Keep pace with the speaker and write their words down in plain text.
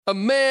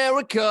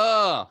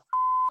America,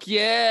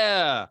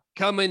 yeah,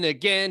 coming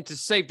again to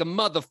save the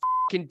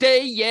motherfucking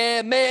day,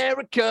 yeah,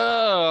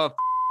 America,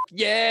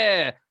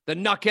 yeah, the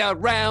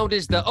knockout round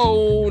is the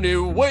only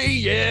way,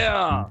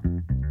 yeah.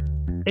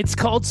 It's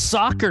called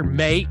soccer,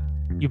 mate.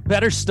 You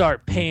better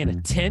start paying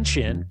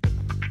attention.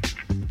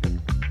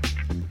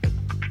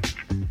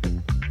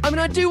 I mean,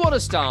 I do want to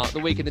start the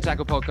Week in the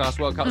Tackle Podcast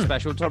World Cup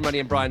special, Tom Rennie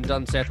and Brian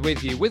Dunseth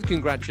with you, with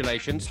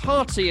congratulations,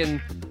 hearty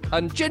and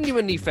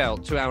genuinely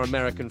felt to our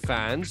American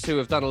fans who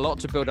have done a lot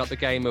to build up the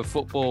game of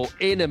football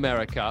in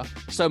America.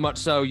 So much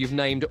so you've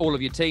named all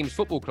of your team's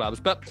football clubs.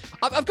 But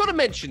I've got to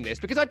mention this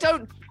because I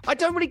don't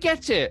really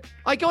get it.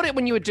 I got it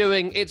when you were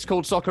doing It's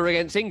Called Soccer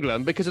Against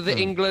England because of the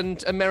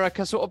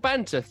England-America sort of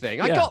banter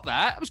thing. I got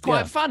that. It was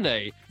quite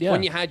funny. Yeah.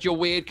 When you had your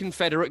weird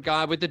Confederate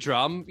guy with the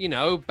drum, you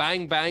know,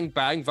 bang, bang,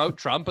 bang, vote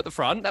Trump at the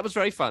front. That was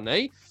very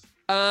funny.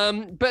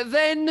 But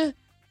then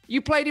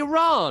you played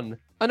Iran,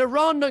 and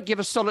Iran don't give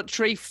a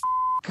solitary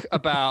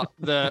about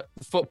the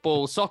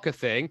football soccer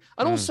thing,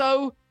 and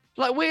also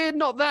like we're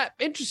not that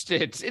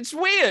interested. It's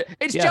weird.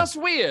 It's just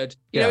weird.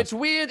 You know, it's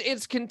weird.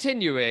 It's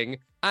continuing,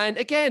 and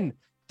again,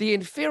 the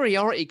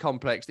inferiority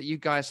complex that you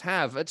guys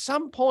have at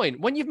some point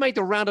when you've made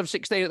the round of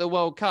 16 at the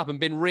World Cup and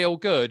been real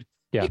good.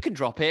 You can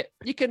drop it.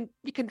 You can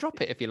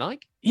drop it if you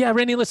like. Yeah,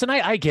 Rennie, listen,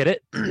 I get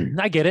it.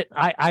 I get it.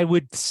 I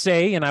would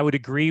say, and I would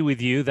agree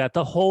with you, that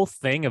the whole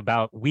thing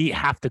about we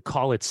have to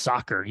call it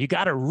soccer, you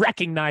got to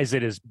recognize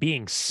it as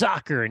being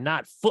soccer and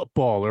not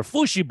football or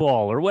fushy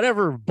ball or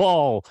whatever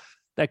ball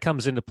that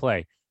comes into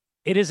play.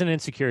 It is an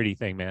insecurity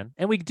thing, man.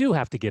 And we do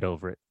have to get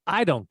over it.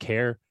 I don't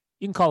care.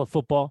 You can call it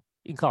football.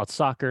 You can call it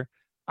soccer.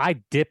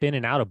 I dip in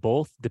and out of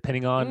both,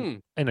 depending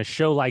on in a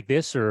show like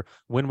this or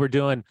when we're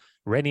doing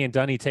Rennie and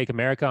Dunny Take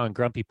America on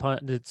Grumpy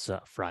Pundits,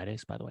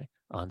 Fridays, by the way,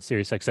 on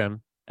SiriusXM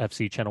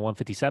FC channel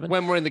 157.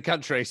 When we're in the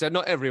country, so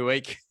not every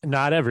week.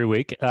 Not every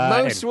week.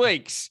 Most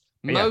weeks.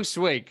 Most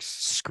weeks.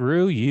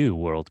 Screw you,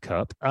 World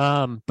Cup.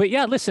 But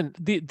yeah, listen,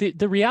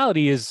 the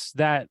reality is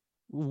that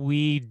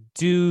we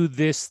do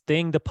this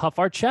thing to puff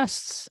our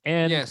chests.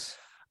 And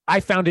I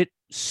found it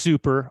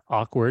super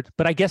awkward,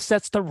 but I guess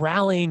that's the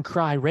rallying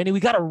cry, Rennie. We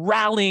got a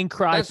rallying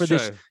cry for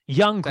this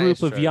young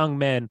group of young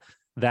men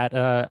that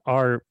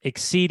are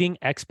exceeding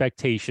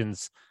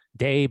expectations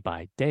day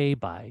by day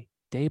by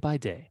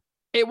day.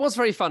 It was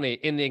very funny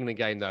in the England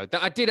game, though.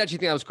 I did actually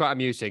think that was quite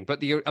amusing. But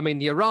the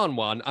Iran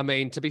one, I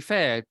mean, to be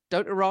fair,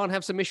 don't Iran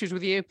have some issues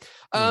with you?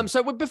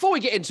 So before we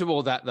get into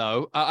all that,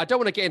 though, I don't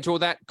want to get into all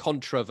that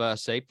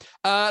controversy.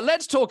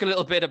 Let's talk a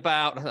little bit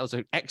about, that was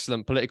an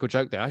excellent political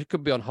joke there. I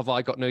could be on Have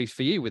I Got News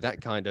for You with that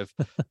kind of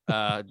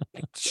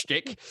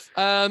shtick.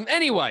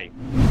 Anyway.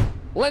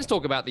 Let's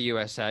talk about the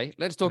USA.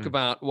 Let's talk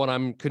about what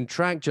I'm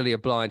contractually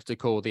obliged to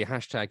call the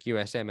hashtag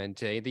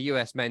USMNT, the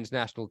US men's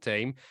national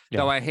team.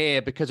 Though I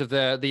hear because of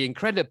the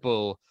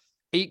incredible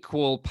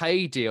equal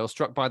pay deal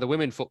struck by the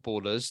women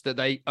footballers that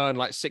they earn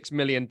like $6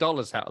 million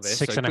out of this.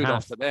 Six so and a good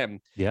half for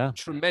them. Yeah.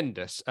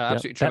 Tremendous.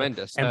 Absolutely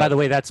tremendous. And by the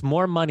way, that's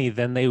more money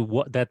than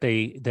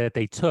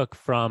they took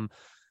from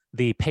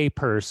the pay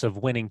purse of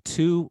winning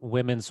 2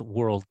 women's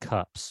World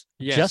Cups.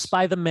 Just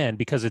by the men,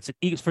 because it's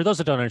for those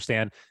that don't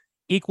understand,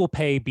 equal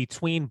pay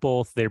between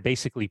both. They're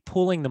basically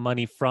pulling the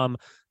money from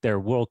their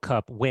World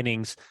Cup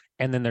winnings,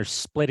 and then they're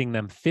splitting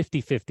them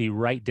 50-50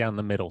 right down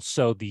the middle.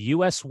 So the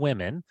U.S.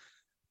 women,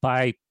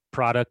 by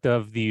product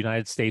of the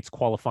United States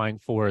qualifying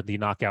for the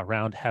knockout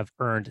round, have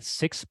earned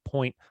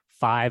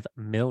 $6.5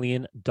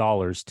 million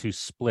to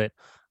split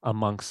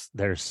amongst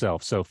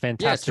themselves. So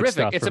fantastic terrific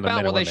stuff. It's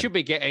about what they should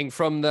be getting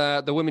from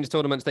the women's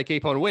tournaments they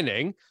keep on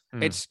winning.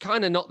 It's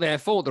kind of not their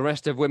fault the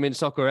rest of women's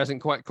soccer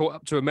hasn't quite caught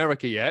up to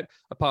America yet,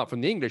 apart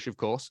from the English, of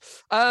course.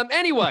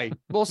 Anyway,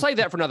 we'll save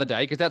that for another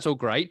day because that's all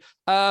great.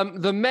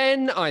 The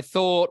men, I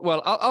thought,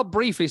 well, I'll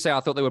briefly say I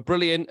thought they were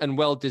brilliant and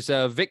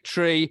well-deserved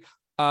victory.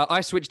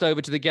 I switched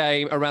over to the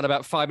game around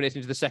about 5 minutes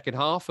into the second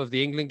half of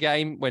the England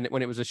game when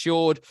it was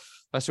assured.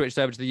 I switched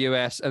over to the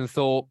US and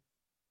thought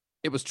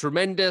it was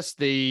tremendous.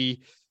 The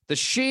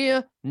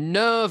sheer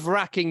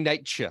nerve-wracking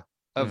nature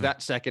of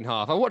that second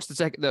half. I watched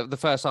the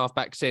first half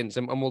back since,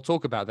 and we'll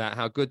talk about that,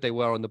 how good they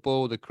were on the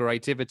ball, the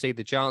creativity,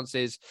 the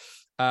chances,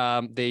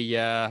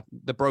 the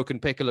broken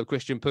pickle of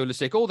Christian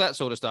Pulisic, all that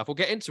sort of stuff. We'll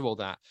get into all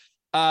that.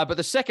 But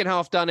the second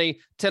half, Dunny,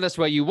 tell us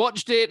where you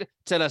watched it.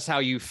 Tell us how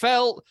you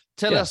felt.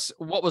 Tell us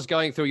what was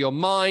going through your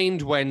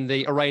mind when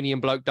the Iranian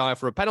bloke died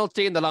for a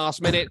penalty in the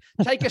last minute.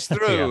 Take us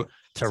through.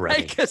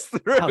 Take us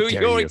through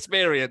your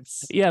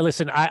experience. Yeah,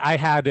 listen, I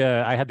had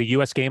the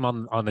U.S. game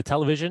on the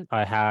television.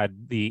 I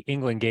had the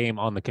England game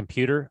on the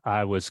computer.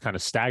 I was kind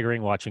of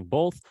staggering watching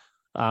both.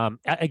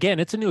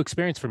 Again, it's a new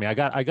experience for me. I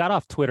got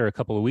off Twitter a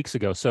couple of weeks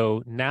ago,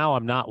 so now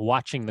I'm not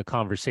watching the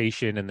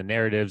conversation and the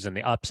narratives and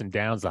the ups and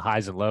downs, the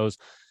highs and lows.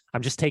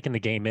 I'm just taking the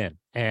game in.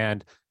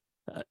 And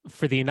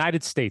for the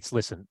United States,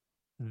 listen,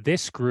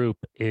 this group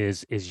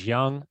is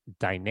young,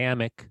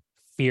 dynamic,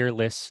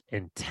 fearless,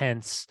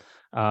 intense.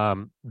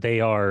 They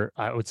are,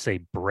 I would say,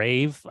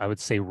 brave. I would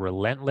say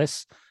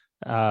relentless.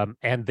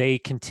 And they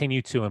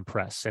continue to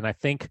impress. And I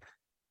think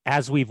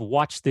as we've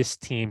watched this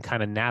team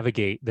kind of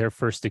navigate their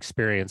first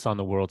experience on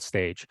the world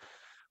stage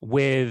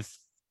with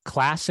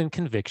class and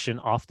conviction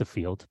off the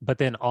field, but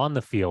then on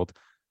the field,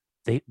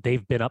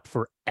 they've been up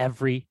for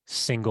every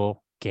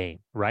single game,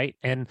 right?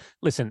 And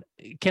listen,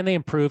 can they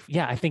improve?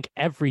 Yeah, I think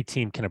every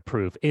team can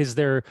improve. Is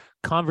there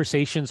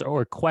conversations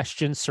or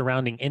questions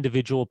surrounding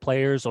individual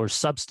players or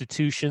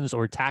substitutions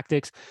or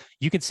tactics?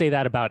 You could say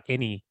that about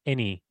any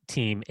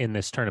team in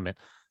this tournament.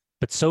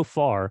 But so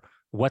far,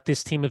 what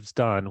this team has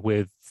done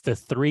with the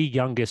 3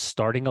 youngest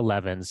starting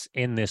 11s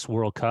in this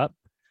World Cup,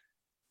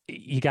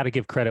 you got to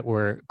give credit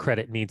where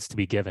credit needs to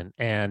be given.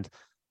 And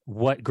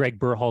what Greg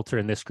Berhalter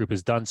and this group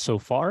has done so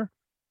far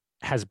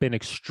has been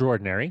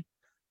extraordinary.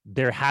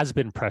 There has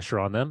been pressure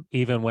on them,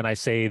 even when I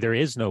say there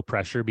is no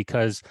pressure,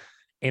 because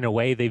in a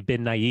way they've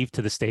been naive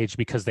to the stage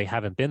because they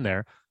haven't been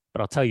there.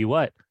 But I'll tell you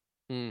what,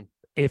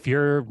 if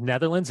you're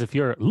Netherlands, if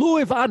you're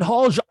Louis van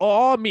Gaal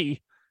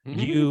Army,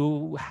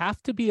 you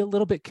have to be a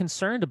little bit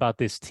concerned about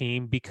this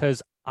team,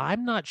 because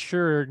I'm not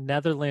sure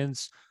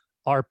Netherlands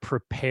are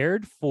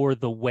prepared for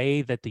the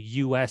way that the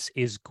U.S.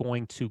 is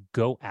going to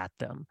go at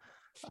them.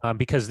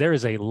 Because there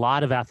is a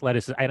lot of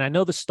athleticism, and I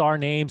know the star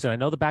names, and I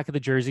know the back of the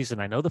jerseys,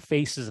 and I know the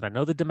faces, and I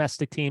know the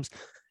domestic teams,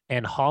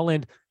 and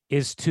Holland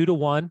is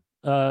 2-1,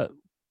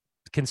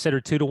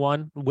 considered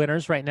 2-1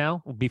 winners right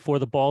now before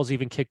the ball's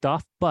even kicked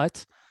off.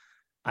 But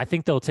I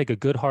think they'll take a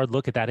good hard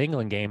look at that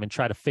England game and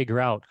try to figure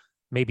out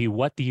maybe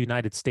what the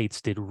United States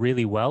did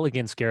really well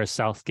against Gareth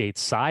Southgate's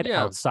side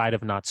outside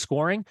of not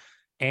scoring,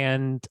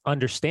 and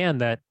understand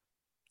that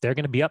they're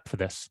going to be up for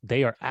this.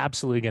 They are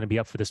absolutely going to be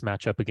up for this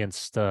matchup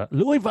against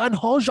Louis van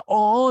Gaal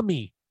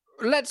Army.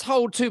 Let's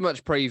hold too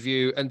much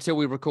preview until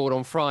we record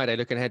on Friday,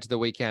 looking ahead to the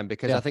weekend,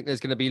 because I think there's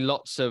going to be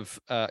lots of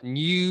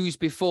news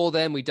before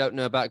then. We don't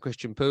know about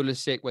Christian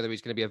Pulisic, whether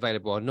he's going to be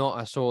available or not.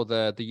 I saw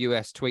the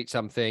US tweet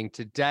something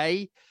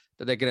today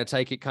that they're going to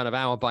take it kind of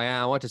hour by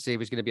hour to see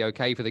if he's going to be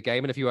okay for the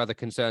game, and a few other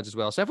concerns as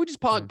well. So if we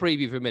just park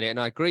preview for a minute, and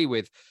I agree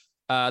with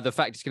the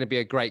fact it's going to be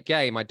a great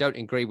game. I don't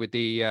agree with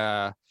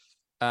the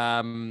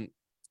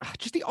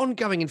just the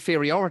ongoing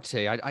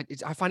inferiority.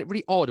 I find it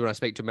really odd when I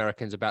speak to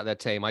Americans about their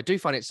team. I do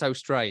find it so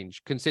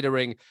strange,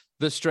 considering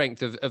the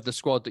strength of the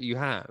squad that you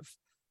have.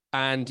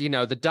 And, you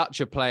know, the Dutch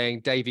are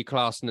playing Davy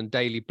Klaassen and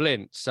Daley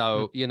Blind.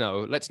 So, you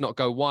know, let's not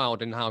go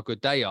wild in how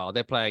good they are.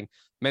 They're playing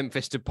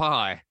Memphis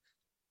Depay.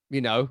 You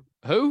know,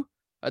 who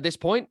at this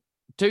point?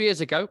 2 years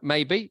ago,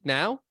 maybe.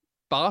 Now,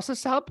 Barca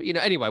sub? You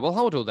know, anyway, we'll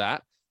hold all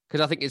that because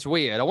I think it's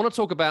weird. I want to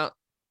talk about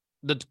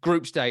the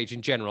group stage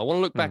in general. I want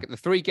to look back at the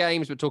 3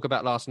 games we talk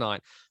about last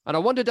night. And I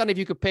wondered, Dan, if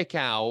you could pick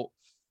out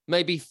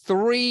maybe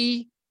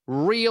 3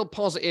 real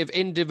positive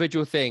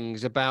individual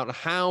things about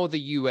how the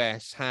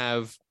US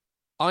have,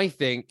 I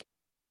think,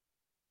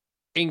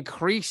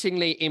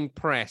 increasingly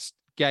impressed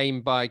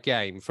game by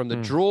game, from the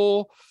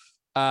draw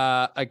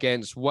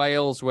against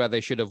Wales, where they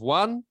should have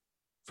won,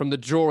 from the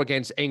draw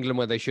against England,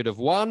 where they should have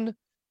won,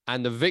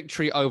 and the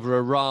victory over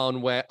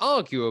Iran, where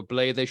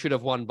arguably they should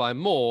have won by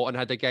more and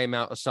had the game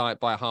out of sight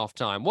by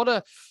halftime.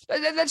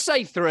 Let's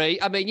say 3.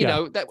 I mean, you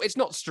know, it's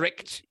not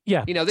strict.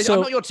 Yeah. You know, I'm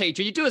not your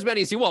teacher. You do as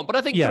many as you want, but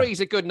I think 3 is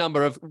a good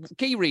number of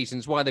key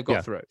reasons why they've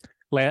got through.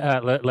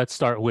 Let's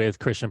start with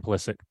Christian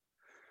Pulisic.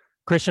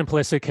 Christian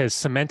Pulisic has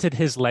cemented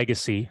his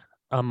legacy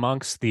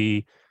amongst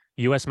the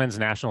U.S. men's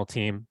national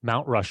team,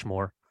 Mount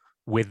Rushmore,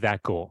 with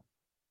that goal.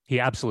 He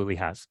absolutely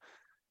has.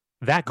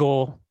 That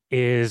goal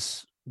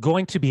is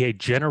going to be a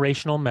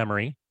generational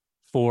memory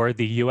for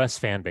the U.S.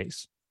 fan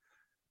base,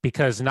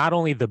 because not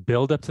only the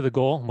build up to the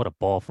goal, what a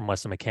ball from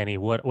Weston McKennie,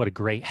 what a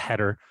great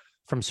header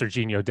from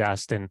Serginho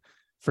Dest, and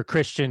for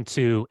Christian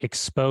to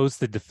expose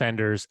the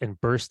defenders and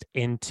burst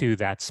into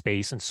that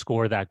space and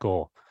score that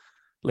goal.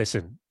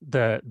 Listen,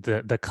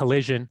 the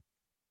collision,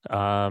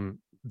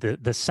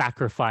 the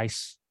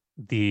sacrifice,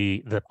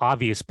 the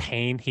obvious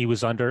pain he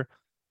was under,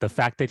 the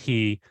fact that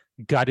he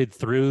gutted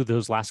through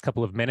those last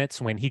couple of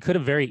minutes when he could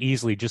have very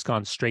easily just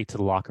gone straight to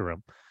the locker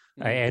room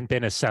and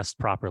been assessed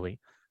properly.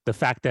 The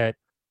fact that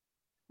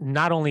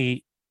not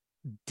only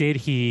did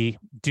he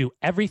do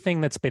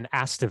everything that's been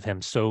asked of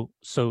him so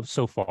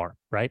far,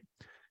 right?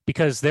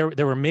 Because there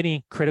were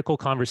many critical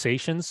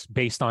conversations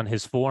based on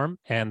his form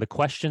and the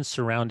questions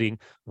surrounding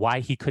why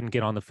he couldn't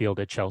get on the field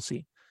at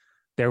Chelsea.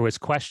 There was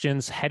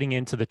questions heading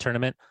into the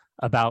tournament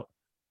about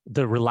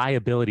the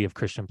reliability of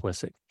Christian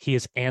Pulisic. He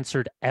has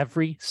answered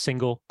every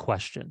single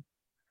question.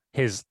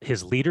 His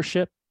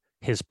leadership,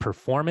 his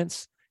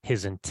performance,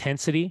 his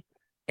intensity,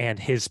 and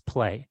his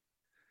play.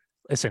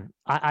 Listen,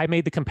 I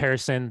made the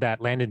comparison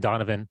that Landon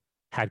Donovan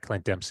had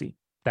Clint Dempsey,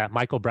 that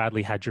Michael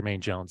Bradley had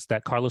Jermaine Jones,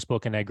 that Carlos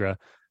Bocanegra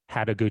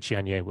had Oguchi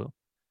Onyewu.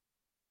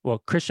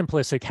 Well, Christian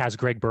Pulisic has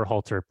Greg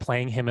Berhalter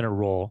playing him in a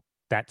role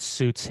that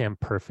suits him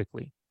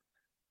perfectly.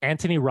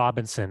 Anthony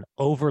Robinson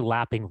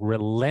overlapping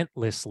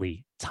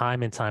relentlessly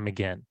time and time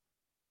again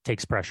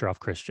takes pressure off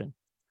Christian.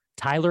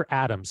 Tyler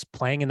Adams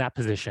playing in that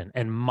position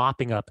and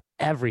mopping up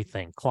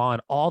everything,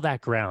 clawing all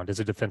that ground as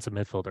a defensive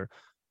midfielder,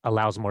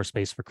 allows more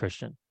space for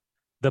Christian.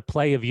 the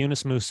play of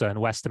Yunus Musa and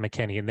Weston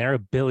McKennie and their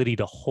ability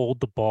to hold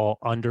the ball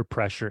under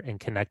pressure and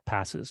connect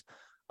passes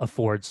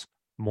affords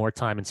more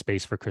time and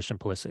space for Christian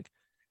Pulisic.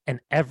 And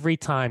every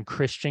time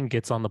Christian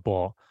gets on the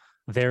ball,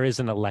 there is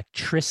an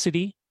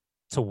electricity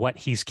to what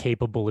he's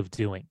capable of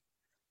doing.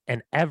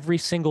 And every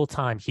single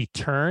time he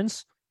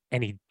turns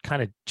and he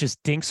kind of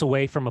just dinks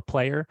away from a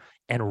player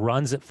and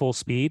runs at full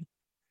speed,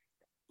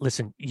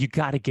 listen, you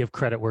got to give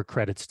credit where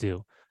credit's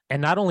due.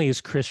 And not only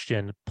is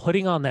Christian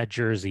putting on that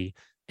jersey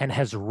and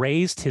has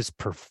raised his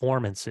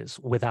performances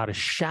without a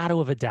shadow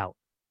of a doubt,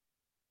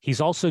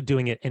 he's also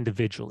doing it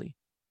individually.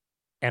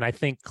 And I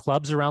think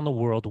clubs around the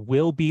world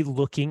will be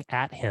looking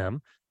at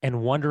him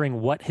and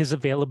wondering what his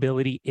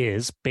availability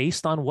is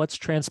based on what's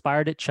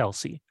transpired at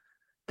Chelsea.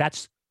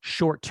 That's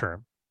short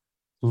term.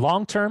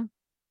 Long term,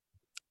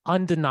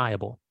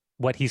 undeniable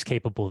what he's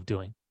capable of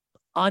doing.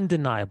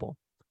 Undeniable.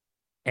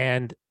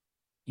 And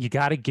you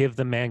got to give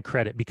the man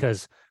credit,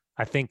 because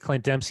I think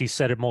Clint Dempsey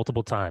said it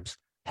multiple times.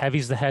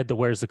 Heavy's the head that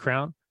wears the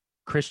crown.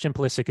 Christian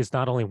Pulisic is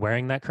not only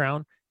wearing that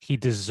crown, he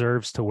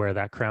deserves to wear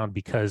that crown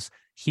because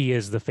he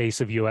is the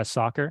face of U.S.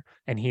 soccer,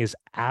 and he has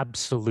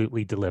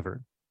absolutely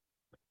delivered.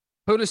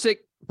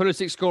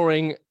 Pulisic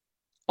scoring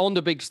on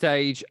the big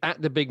stage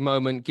at the big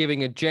moment,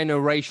 giving a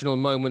generational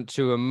moment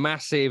to a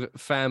massive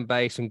fan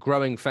base and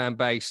growing fan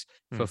base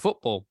for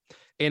football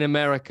in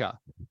America.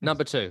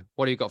 Number two,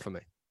 what do you got for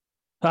me?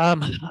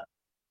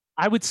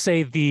 I would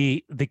say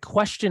the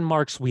question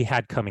marks we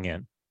had coming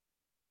in.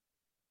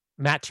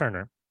 Matt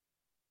Turner,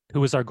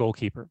 who was our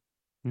goalkeeper,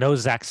 no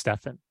Zach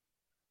Steffen.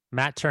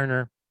 Matt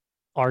Turner,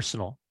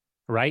 Arsenal,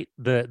 right?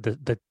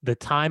 The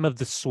time of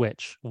the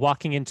switch,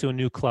 walking into a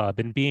new club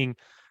and being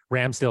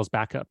Ramsdale's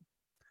backup.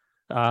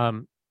 2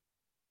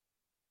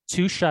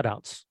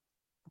 shutouts,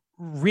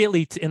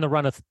 really in the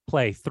run of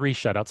play, 3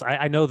 shutouts.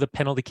 I know the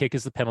penalty kick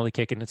is the penalty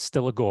kick and it's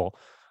still a goal,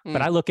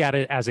 but I look at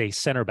it as a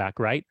center back,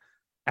 right?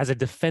 As a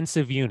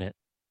defensive unit,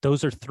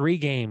 those are 3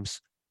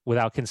 games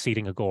without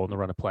conceding a goal in the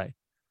run of play.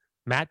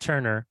 Matt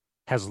Turner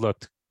has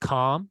looked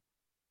calm.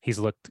 He's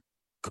looked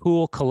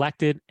cool,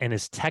 collected, and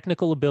his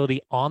technical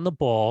ability on the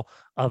ball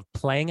of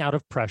playing out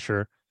of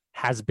pressure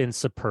has been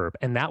superb.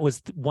 And that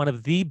was one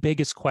of the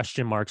biggest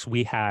question marks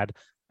we had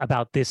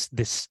about this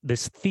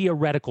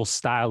theoretical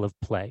style of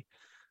play.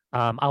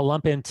 I'll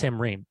lump in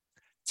Tim Ream.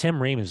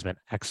 Tim Ream has been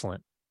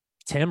excellent.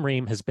 Tim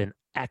Ream has been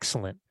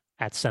excellent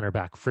at center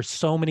back. For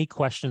so many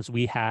questions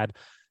we had,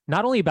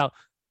 not only about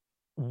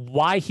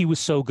why he was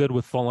so good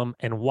with Fulham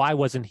and why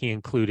wasn't he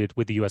included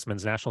with the U.S.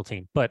 men's national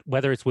team, but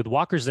whether it's with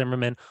Walker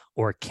Zimmerman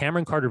or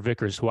Cameron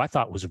Carter-Vickers, who I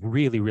thought was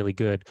really, really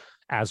good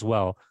as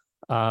well.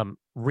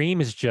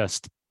 Ream is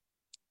just,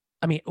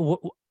 I mean,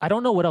 I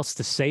don't know what else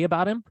to say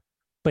about him,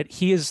 but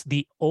he is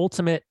the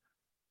ultimate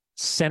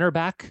center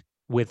back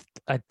with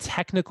a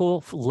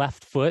technical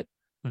left foot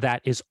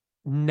that is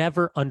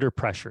never under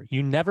pressure.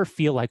 You never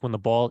feel like when the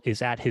ball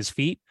is at his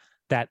feet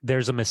that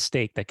there's a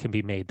mistake that can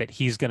be made, that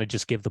he's going to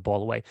just give the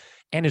ball away.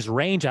 And his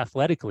range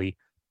athletically,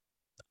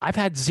 I've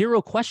had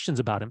 0 questions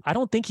about him. I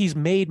don't think he's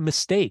made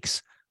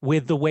mistakes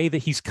with the way that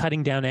he's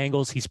cutting down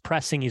angles. He's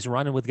pressing, he's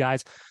running with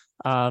guys.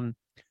 And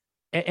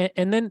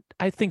then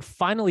I think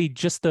finally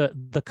just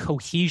the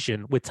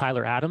cohesion with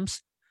Tyler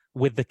Adams,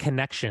 with the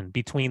connection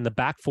between the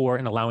back 4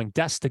 and allowing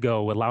Dest to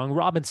go, allowing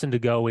Robinson to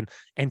go,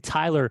 and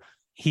Tyler,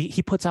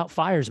 he puts out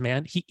fires,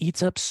 man. He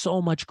eats up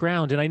so much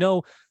ground. And I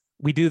know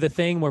we do the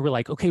thing where we're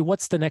like, okay,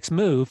 what's the next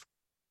move?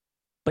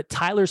 But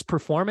Tyler's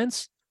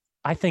performance,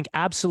 I think,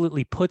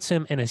 absolutely puts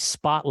him in a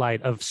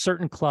spotlight of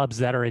certain clubs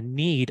that are in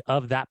need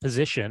of that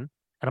position.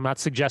 And I'm not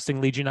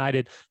suggesting Leeds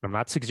United. I'm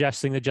not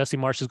suggesting that Jesse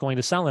Marsch is going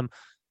to sell him.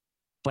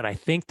 But I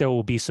think there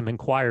will be some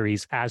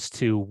inquiries as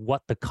to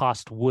what the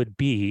cost would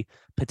be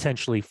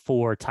potentially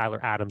for Tyler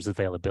Adams'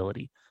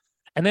 availability.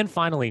 And then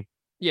finally,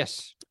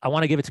 yes, I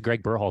want to give it to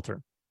Greg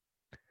Berhalter.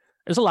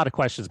 There's a lot of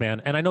questions, man.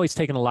 And I know he's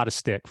taken a lot of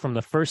stick from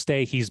the first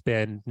day he's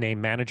been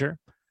named manager,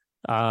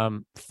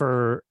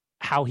 for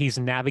how he's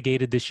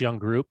navigated this young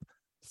group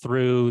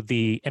through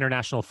the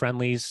international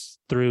friendlies,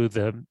 through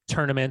the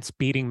tournaments,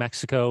 beating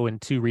Mexico in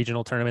 2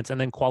 regional tournaments, and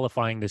then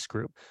qualifying this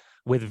group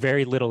with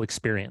very little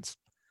experience.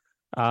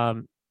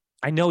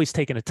 I know he's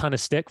taken a ton of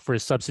stick for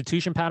his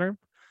substitution pattern.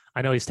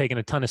 I know he's taken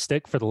a ton of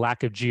stick for the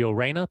lack of Gio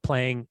Reyna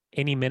playing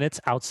any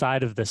minutes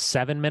outside of the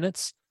 7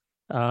 minutes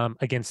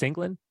against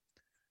England.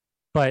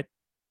 But,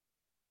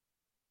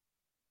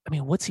 I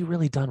mean, what's he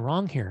really done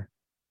wrong here?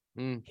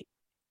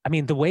 I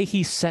mean, the way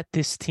he set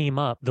this team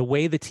up, the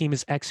way the team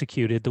is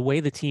executed, the way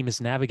the team is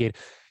navigated,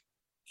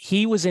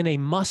 he was in a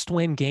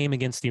must-win game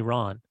against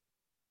Iran,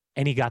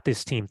 and he got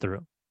this team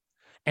through.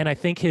 And I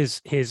think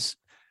his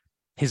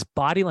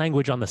body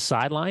language on the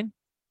sideline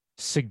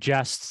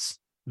suggests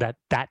that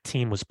that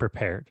team was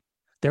prepared.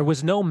 There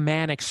was no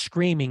manic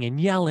screaming and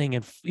yelling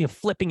and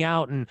flipping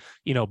out and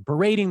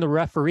berating the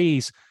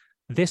referees.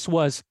 This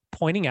was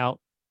pointing out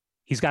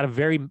he's got a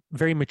very,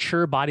 very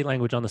mature body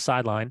language on the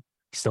sideline.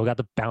 He's still got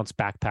the bounce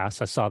back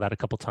pass. I saw that a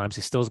couple of times.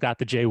 He still's got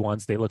the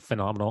J1s. They look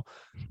phenomenal.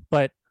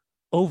 But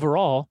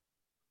overall,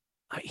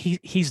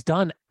 he's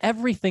done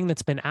everything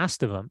that's been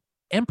asked of him.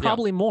 and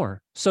probably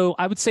more. So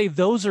I would say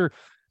those are,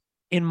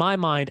 in my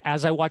mind,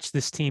 as I watch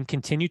this team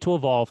continue to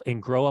evolve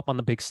and grow up on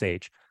the big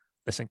stage.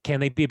 Listen, can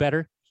they be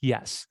better?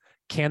 Yes.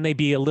 Can they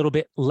be a little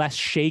bit less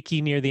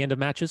shaky near the end of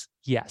matches?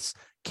 Yes.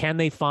 Can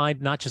they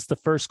find not just the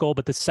first goal,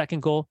 but the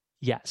second goal?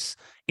 Yes.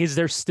 Is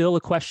there still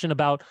a question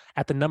about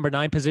at the number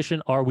 9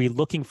 position? Are we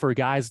looking for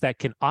guys that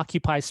can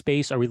occupy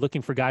space? Are we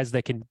looking for guys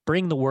that can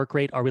bring the work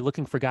rate? Are we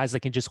looking for guys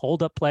that can just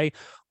hold up play?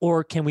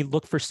 Or can we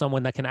look for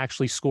someone that can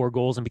actually score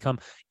goals and become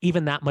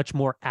even that much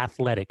more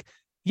athletic?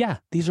 Yeah,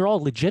 these are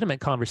all legitimate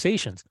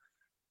conversations.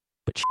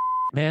 But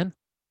man,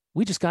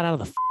 we just got out of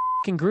the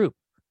fucking group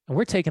and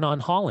we're taking on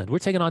Holland. We're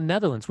taking on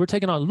Netherlands. We're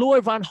taking on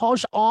Louis van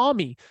Gaal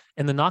army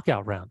in the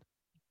knockout round.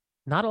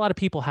 Not a lot of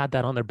people had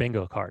that on their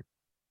bingo card.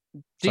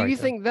 Do you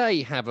think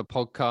they have a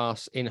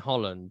podcast in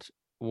Holland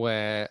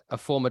where a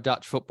former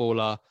Dutch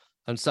footballer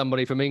and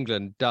somebody from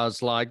England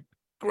does like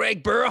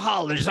Greg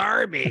Berhalter's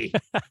army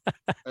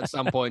at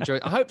some point?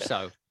 I hope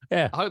so.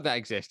 Yeah, I hope that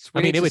exists.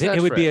 It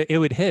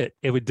would hit.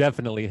 It would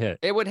definitely hit.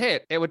 It would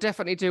hit. It would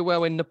definitely do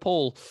well in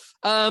Nepal.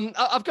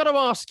 I've got to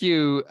ask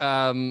you.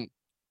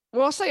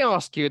 Well, I'll say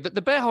ask you that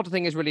the Berhalter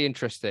thing is really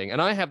interesting, and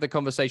I have the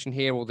conversation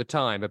here all the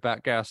time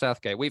about Gareth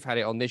Southgate. We've had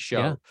it on this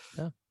show,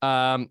 and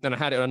I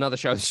had it on another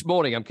show this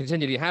morning. I'm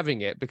continually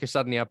having it because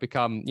suddenly I've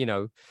become,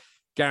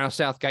 Gareth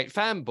Southgate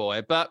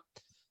fanboy. But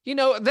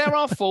there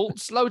are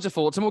faults, loads of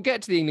faults, and we'll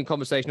get to the England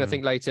conversation I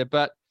think later.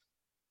 But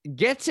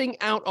getting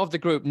out of the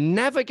group,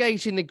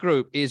 navigating the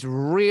group is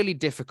really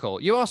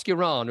difficult. You ask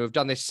Iran, who have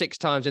done this 6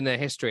 times in their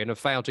history and have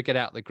failed to get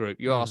out of the group.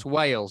 You ask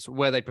Wales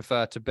where they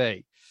prefer to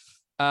be.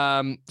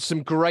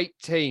 Some great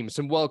teams,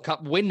 some World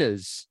Cup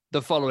winners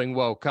the following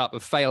World Cup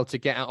have failed to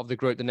get out of the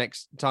group the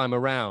next time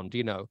around,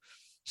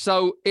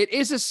 So it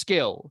is a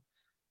skill.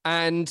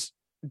 And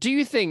do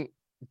you think,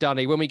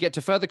 Dunny, when we get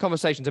to further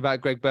conversations about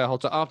Greg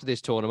Berhalter after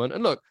this tournament,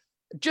 and look,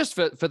 just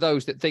for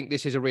those that think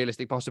this is a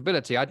realistic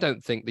possibility, I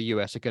don't think the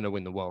US are going to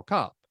win the World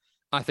Cup.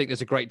 I think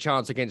there's a great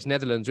chance against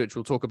Netherlands, which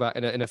we'll talk about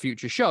in a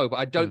future show, but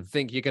I don't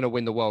think you're going to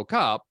win the World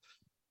Cup.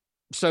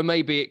 So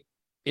maybe it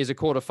is a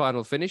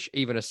quarterfinal finish,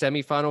 even a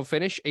semi-final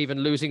finish, even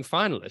losing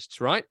finalists,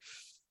 right?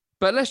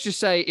 But let's just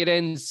say it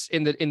ends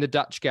in the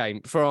Dutch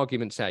game, for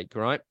argument's sake,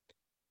 right?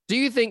 Do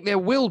you think there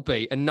will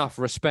be enough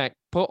respect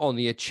put on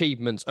the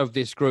achievements of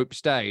this group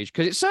stage?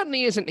 Because it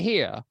certainly isn't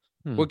here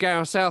with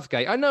Gareth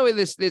Southgate. I know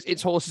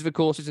it's horses for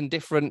courses and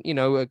different,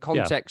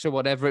 contexts or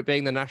whatever, it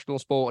being the national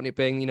sport and it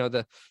being,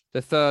 the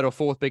 3rd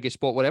or 4th biggest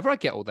sport, whatever. I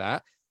get all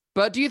that.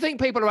 But do you think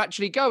people are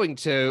actually going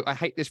to, I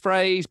hate this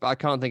phrase, but I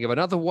can't think of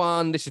another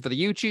one. This is for the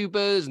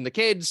YouTubers and the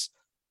kids.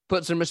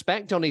 Put some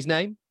respect on his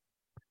name?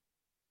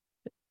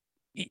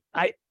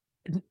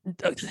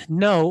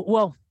 No.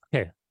 Well,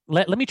 okay.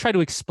 Let me try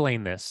to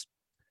explain this.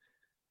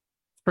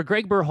 For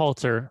Greg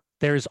Berhalter,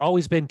 there's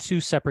always been 2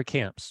 separate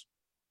camps.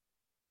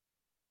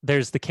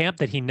 There's the camp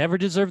that he never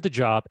deserved the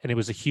job, and it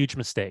was a huge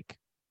mistake.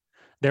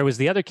 There was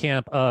the other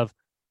camp of,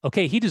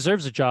 okay, he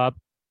deserves a job,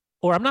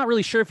 or I'm not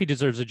really sure if he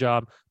deserves a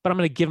job, but I'm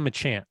going to give him a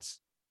chance.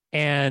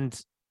 And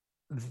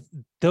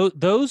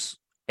those,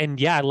 and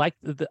yeah, I'm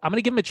going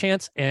to give him a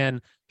chance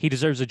and he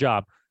deserves a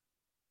job.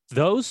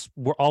 Those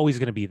were always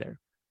going to be there.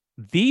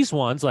 These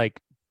ones,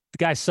 like, the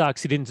guy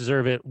sucks, he didn't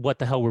deserve it. What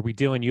the hell were we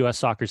doing? US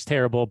soccer's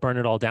terrible. Burn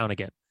it all down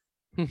again.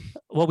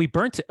 Well, we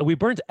burnt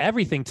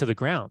everything to the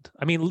ground.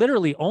 I mean,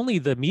 literally only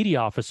the media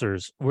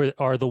officers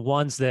are the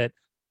ones that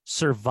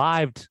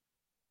survived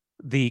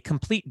the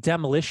complete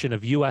demolition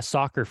of U.S.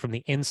 soccer from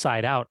the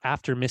inside out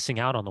after missing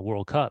out on the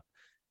World Cup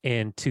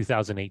in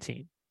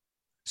 2018.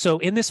 So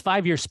in this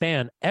 5-year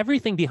span,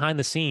 everything behind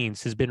the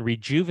scenes has been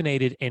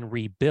rejuvenated and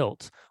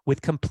rebuilt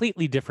with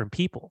completely different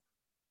people.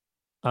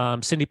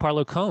 Cindy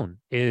Parlow-Cone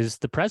is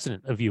the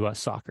president of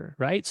U.S. soccer,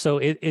 right? So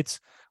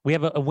we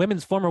have a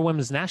former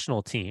women's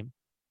national team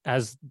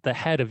as the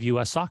head of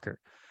U.S. soccer.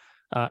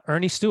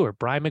 Ernie Stewart,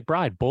 Brian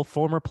McBride, both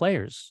former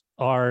players,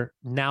 are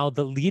now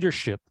the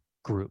leadership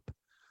group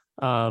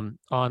on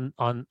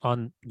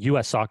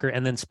U.S. soccer,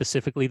 and then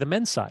specifically the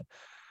men's side.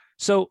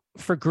 So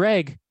for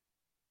Greg,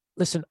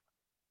 listen,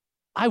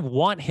 I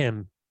want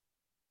him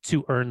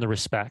to earn the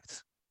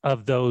respect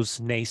of those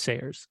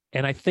naysayers.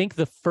 And I think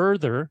the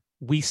further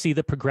we see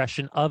the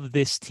progression of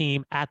this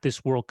team at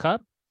this World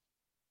Cup,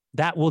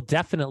 that will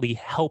definitely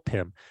help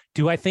him.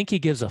 Do I think he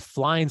gives a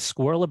flying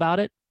squirrel about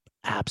it?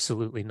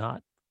 Absolutely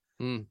not.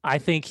 I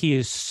think he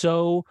is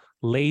so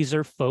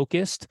laser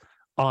focused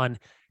on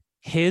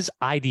his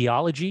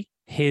ideology,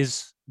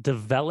 his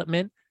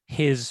development,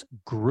 his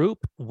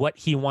group, what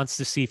he wants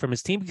to see from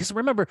his team. Because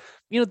remember,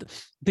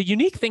 the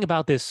unique thing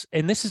about this,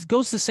 and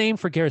goes the same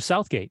for Gareth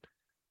Southgate.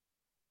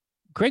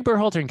 Greg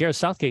Berhalter and Gareth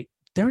Southgate,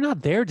 they're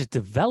not there to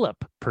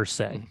develop per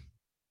se.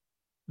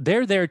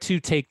 They're there to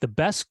take the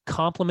best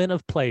complement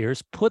of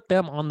players, put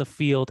them on the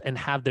field, and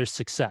have their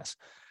success.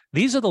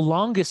 These are the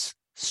longest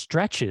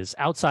stretches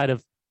outside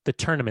of the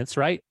tournaments,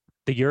 right?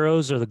 The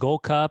Euros or the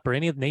Gold Cup or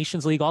any of the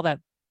Nations League, all that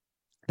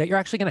you're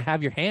actually going to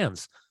have your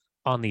hands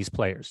on these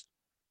players.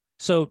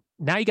 So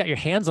now you got your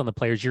hands on the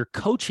players, you're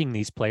coaching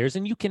these players,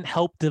 and you can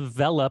help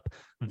develop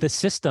the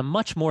system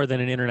much more than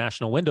an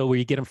international window where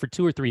you get them for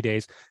 2 or 3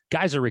 days.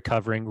 Guys are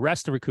recovering,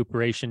 rest and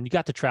recuperation. You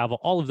got to travel,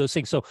 all of those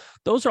things. So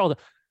those are all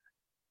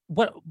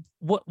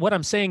what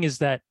I'm saying is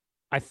that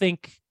I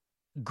think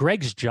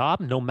Greg's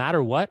job, no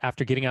matter what,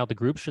 after getting out the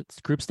group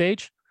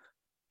stage,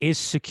 is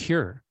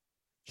secure.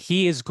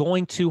 He is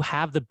going to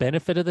have the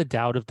benefit of the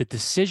doubt of the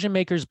decision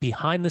makers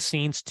behind the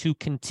scenes to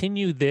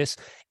continue this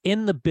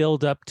in the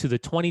buildup to the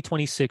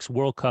 2026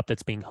 World Cup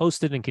that's being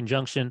hosted in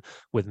conjunction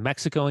with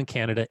Mexico and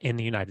Canada in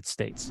the United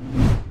States.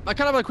 I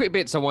kind of have a quick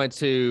bits I wanted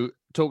to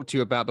talk to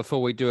you about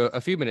before we do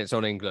a few minutes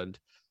on England.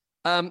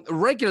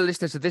 Regular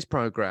listeners to this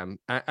program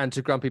and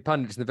to Grumpy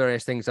Pundits and the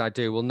various things I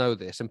do will know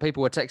this. And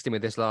people were texting me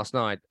this last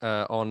night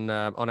on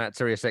at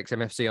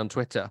SiriusXMFC on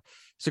Twitter.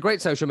 It's a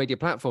great social media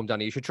platform,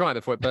 Danny. You should try it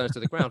before it burns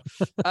to the ground.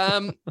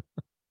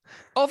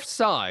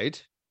 Offside.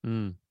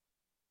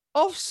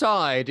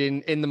 Offside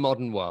in the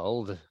modern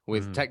world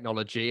with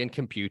technology and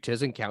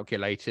computers and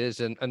calculators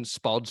and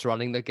spods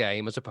running the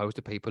game as opposed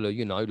to people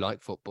who,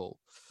 like football.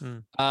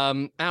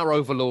 Our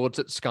overlords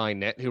at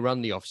Skynet who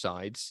run the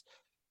offsides.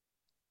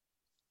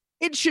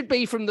 It should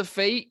be from the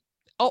feet.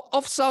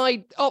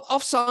 Offside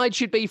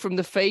should be from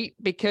the feet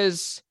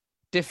because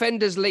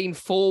defenders lean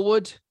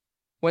forward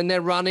when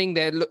they're running.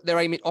 They're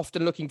aiming,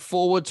 often looking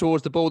forward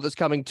towards the ball that's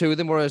coming to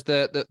them, whereas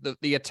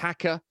the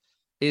attacker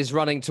is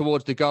running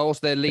towards the goal,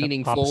 so they're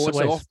leaning forward.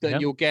 So often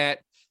you'll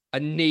get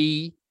a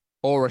knee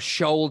or a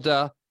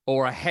shoulder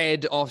or a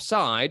head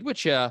offside,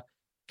 which are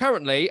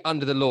currently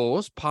under the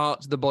laws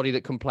parts of the body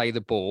that can play the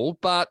ball.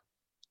 But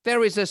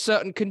there is a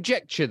certain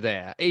conjecture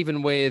there,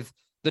 even with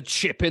the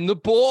chip in the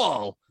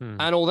ball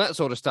and all that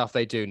sort of stuff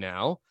they do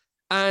now.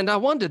 And I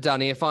wonder,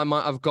 Danny, if I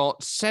might have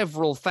got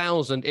several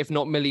thousand, if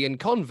not million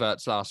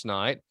converts last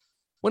night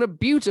when a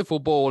beautiful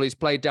ball is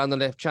played down the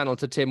left channel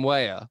to Tim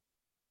Weah,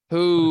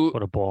 who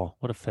what a ball,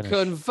 what a finish,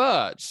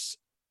 converts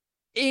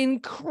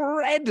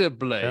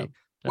incredibly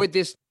with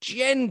this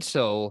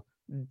gentle,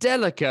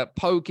 delicate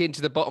poke into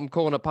the bottom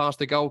corner past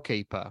the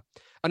goalkeeper.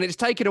 And it's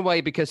taken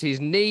away because his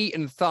knee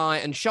and thigh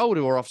and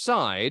shoulder were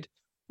offside,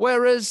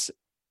 whereas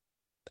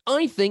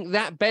I think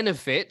that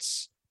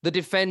benefits the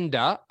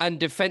defender and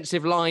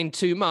defensive line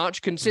too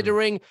much,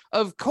 considering,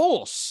 of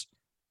course,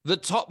 the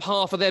top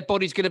half of their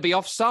body's going to be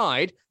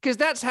offside because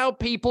that's how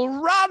people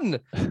run.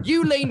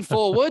 You lean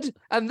forward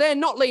and they're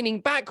not leaning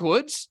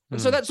backwards.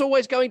 And so that's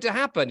always going to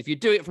happen. If you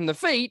do it from the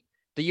feet,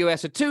 the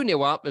US are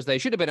 2-0 up, as they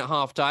should have been at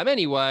halftime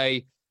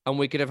anyway, and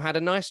we could have had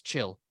a nice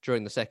chill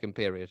during the second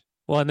period.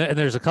 Well, and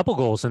there's a couple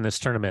goals in this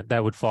tournament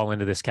that would fall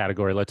into this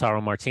category.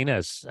 Lautaro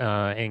Martinez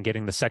and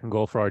getting the second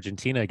goal for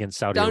Argentina against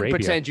Saudi Arabia. Don't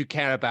pretend you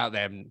care about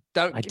them.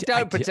 Don't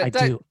pretend.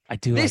 I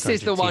do. This like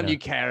is the one you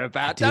care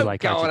about. Don't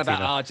like go on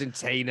about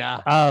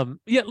Argentina.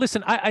 Yeah,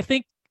 listen, I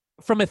think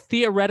from a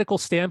theoretical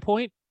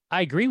standpoint,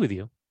 I agree with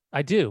you.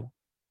 I do.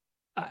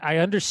 I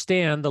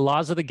understand the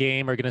laws of the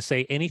game are going to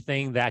say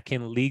anything that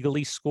can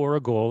legally score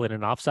a goal in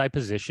an offside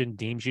position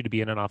deems you to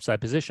be in an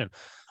offside position.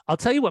 I'll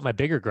tell you what my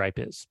bigger gripe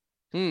is.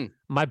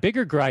 My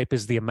bigger gripe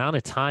is the amount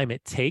of time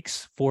it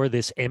takes for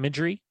this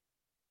imagery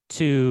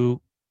to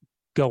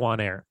go on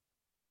air.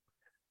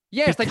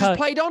 Yes, they just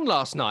played on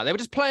last night. They were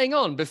just playing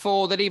on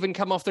before they'd even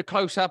come off the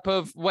close-up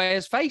of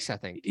Weah's face, I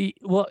think.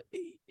 Well,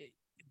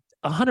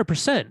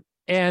 100%.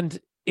 And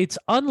it's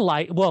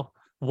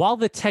while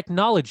the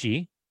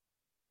technology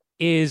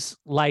is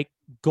like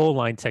goal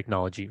line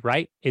technology,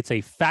 right? It's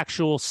a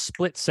factual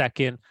split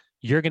second.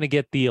 You're going to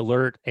get the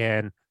alert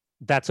and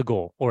that's a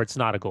goal or it's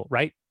not a goal,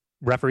 right?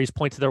 Referees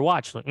point to their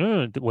watch, like,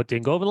 what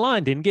didn't go over the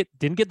line? Didn't get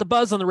the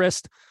buzz on the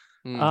wrist.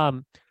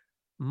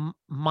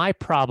 My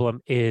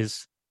problem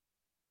is,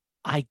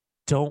 I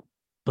don't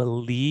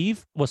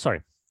believe. Well,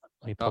 sorry,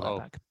 let me pull that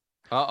back.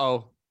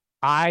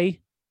 I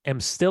am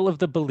still of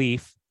the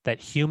belief that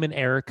human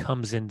error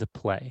comes into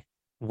play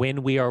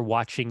when we are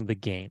watching the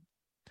game.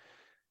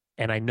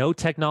 And I know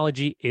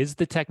technology is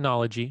the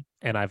technology,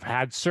 and I've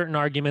had certain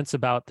arguments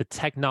about the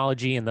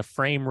technology and the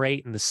frame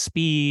rate and the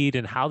speed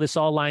and how this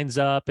all lines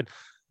up,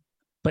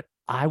 but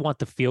I want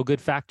the feel-good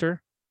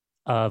factor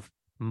of,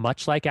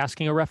 much like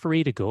asking a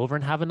referee to go over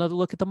and have another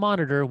look at the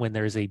monitor when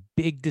there's a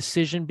big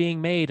decision being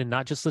made and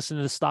not just listen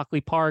to Stockley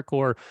Park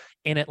or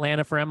in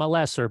Atlanta for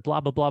MLS or blah,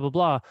 blah, blah, blah,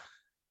 blah.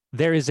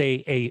 There is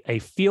a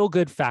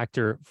feel-good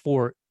factor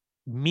for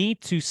me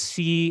to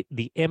see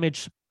the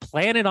image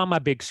planted on my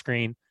big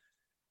screen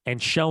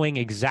and showing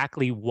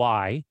exactly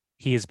why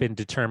he has been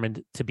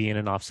determined to be in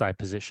an offside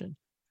position.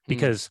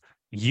 Because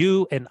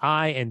you and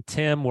I and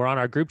Tim were on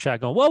our group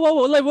chat going, whoa,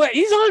 like,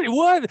 he's on.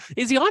 What?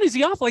 Is he on? Is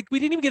he off? Like, we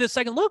didn't even get a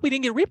second look. We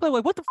didn't get a replay.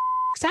 Like, what the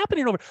is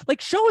happening over?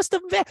 Like, show us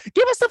give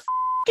us the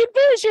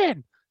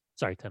vision.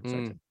 Sorry, Tim.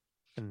 Sorry,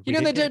 Tim.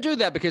 They don't do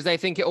that because they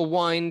think it'll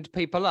wind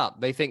people up.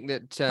 They think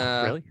that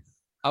really?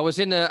 I was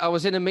in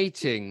a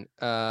meeting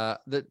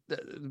that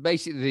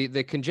basically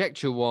the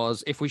conjecture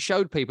was, if we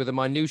showed people the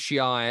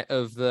minutiae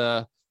of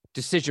the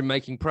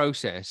decision-making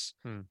process,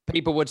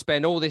 people would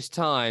spend all this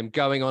time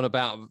going on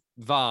about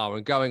VAR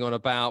and going on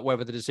about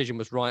whether the decision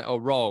was right or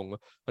wrong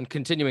and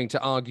continuing to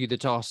argue the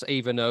toss,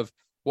 even of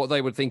what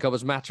they would think of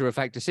as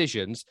matter-of-fact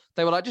decisions.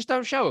 They were like, just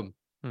don't show them.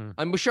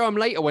 And we'll show them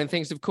later when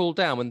things have cooled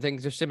down, when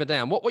things have simmered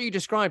down. What you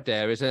described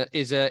there is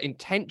a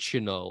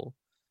intentional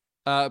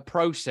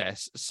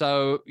process.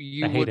 So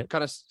you would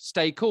kind of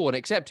stay cool and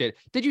accept it.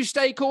 Did you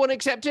stay cool and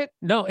accept it?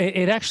 No,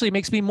 it actually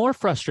makes me more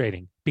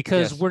frustrating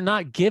because we're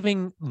not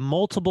giving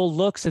multiple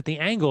looks at the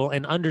angle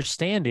and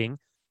understanding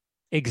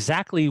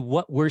exactly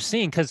what we're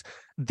seeing. Because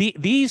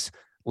these,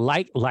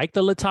 like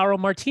the Lautaro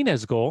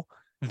Martinez goal,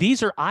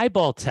 these are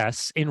eyeball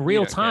tests in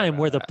real time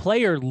where the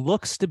player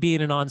looks to be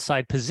in an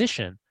onside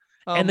position.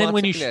 Oh, and then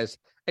Martinez.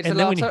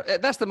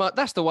 That's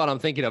the one I'm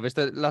thinking of. It's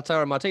the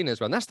Lautaro Martinez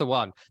one. That's the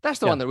one. That's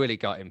the one that really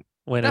got him.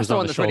 That's the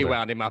one that's really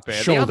wound him up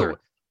here. Shoulder.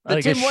 The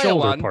Tim Weah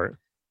one, part.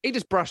 He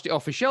just brushed it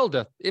off his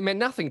shoulder. It meant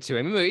nothing to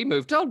him. He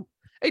moved on.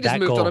 He just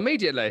moved on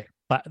immediately.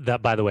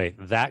 But by the way,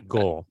 that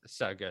goal,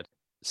 so good,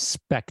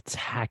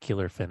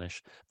 spectacular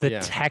finish. The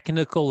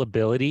technical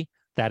ability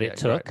that it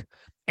took, right.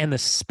 And the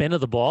spin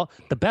of the ball.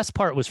 The best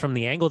part was from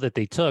the angle that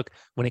they took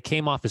when it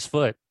came off his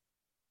foot.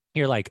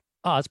 You're like,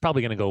 oh, it's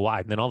probably going to go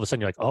wide. And then all of a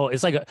sudden you're like, oh,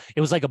 it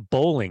was like a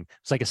bowling.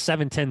 It's like a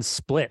 7-10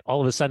 split.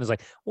 All of a sudden it's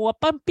like,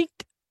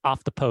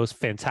 off the post.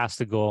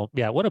 Fantastic goal.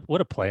 Yeah.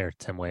 What a player,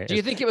 Tim Weah. Do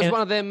you think it was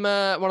one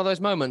of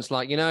those moments,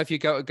 like, if you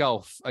go to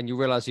golf and you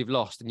realize you've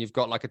lost and you've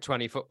got like a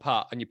 20-foot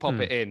putt and you pop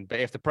it in, but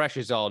if the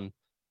pressure's on,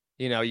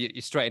 you're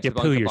straight into the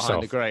bunker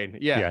behind the green.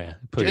 Yeah.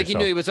 Do you think he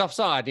knew he was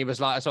offside and he was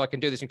like, so I can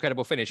do this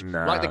incredible finish?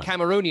 Nah. Like the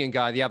Cameroonian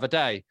guy the other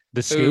day.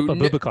 The scoop of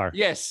Boubacar.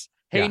 Yes.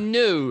 He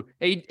knew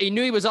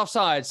he was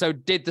offside, so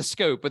did the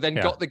scoop, but then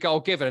got the goal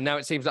given, and now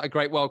it seems like a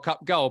great World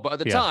Cup goal. But at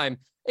the time,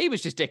 he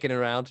was just dicking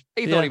around.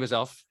 He thought he was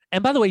off.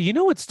 And by the way, you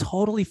know what's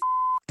totally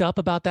up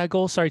about that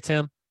goal? Sorry,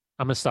 Tim.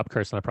 I'm going to stop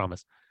cursing, I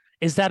promise.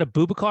 Is that a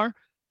Boubacar?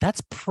 That's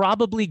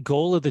probably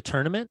goal of the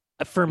tournament.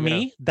 For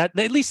me, that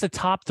at least the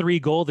top 3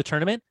 goal of the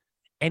tournament,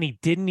 and he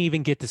didn't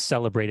even get to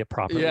celebrate it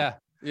properly. Yeah.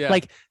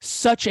 Like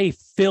such a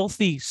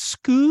filthy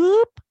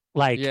scoop.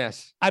 Like,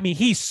 yes, I mean,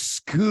 he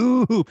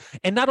scooped,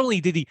 and not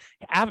only did he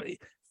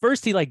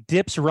first he like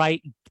dips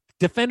right,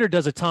 defender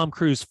does a Tom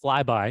Cruise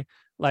flyby,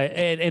 like,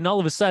 and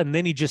all of a sudden,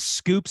 then he just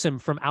scoops him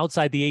from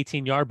outside the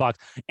 18-yard box,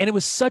 and it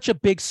was such a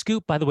big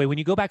scoop. By the way, when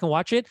you go back and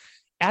watch it,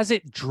 as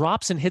it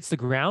drops and hits the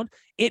ground,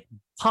 it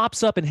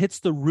pops up and hits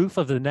the roof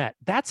of the net.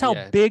 That's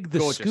how big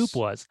the scoop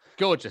was.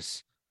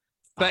 Gorgeous.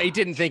 But he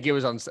didn't think he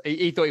was on.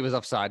 He thought he was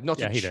offside.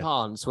 Not a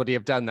chance would he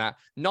have done that.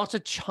 Not a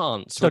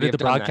chance. So did the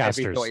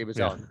broadcasters. He thought he was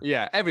on.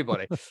 Yeah,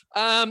 everybody.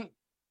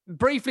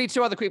 Briefly,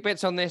 2 other quick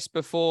bits on this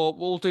before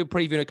we'll do a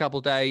preview in a couple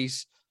of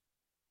days.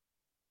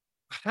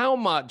 How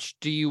much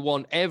do you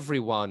want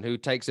everyone who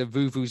takes a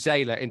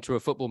vuvuzela into a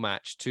football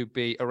match to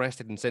be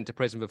arrested and sent to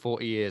prison for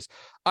 40 years?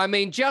 I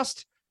mean,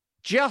 just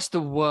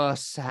the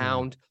worst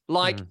sound.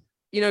 Like,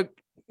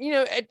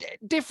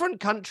 different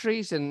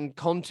countries and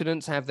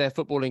continents have their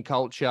footballing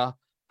culture.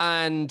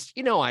 And,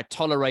 I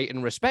tolerate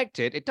and respect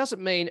it. It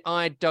doesn't mean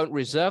I don't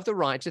reserve the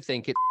right to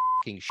think it's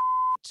fucking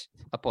shit.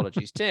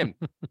 Apologies, Tim.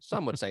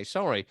 Some would say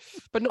sorry,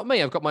 but not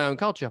me. I've got my own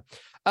culture.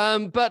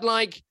 But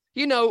like,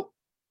 I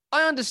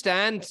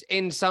understand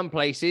in some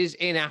places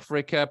in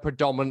Africa,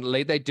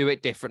 predominantly, they do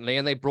it differently.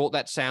 And they brought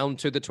that sound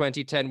to the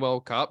 2010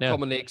 World Cup,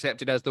 commonly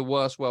accepted as the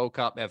worst World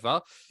Cup ever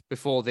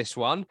before this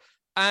one.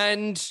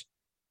 And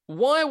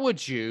why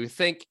would you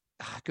think,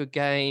 good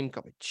game,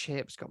 got my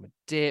chips, got my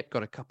dip,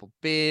 got a couple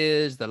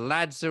beers, the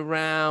lads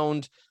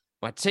around,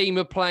 my team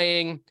are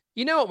playing.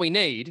 You know what we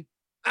need?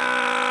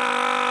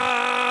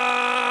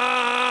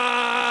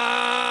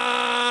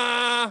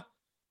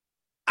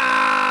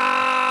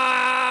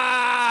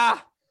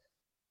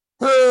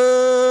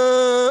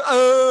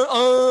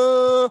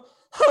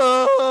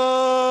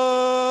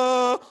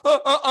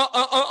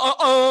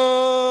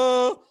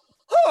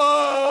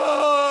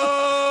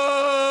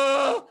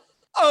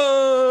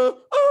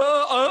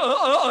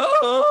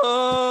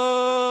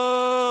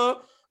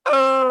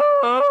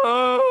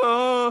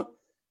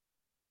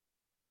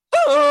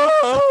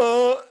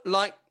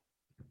 Like,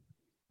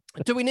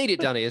 do we need it,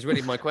 Danny? Is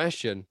really my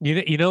question.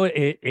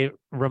 It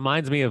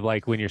reminds me of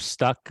like when you're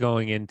stuck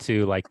going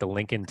into like the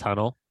Lincoln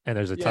Tunnel and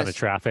there's a ton of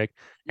traffic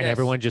and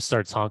everyone just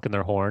starts honking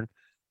their horn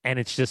and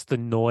it's just the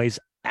noise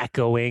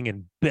echoing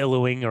and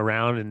billowing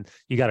around, and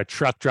you got a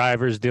truck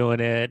drivers doing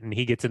it and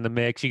he gets in the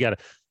mix. You got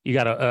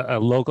a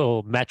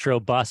local metro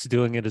bus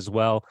doing it as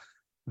well.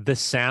 The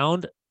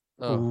sound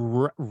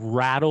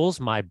rattles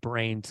my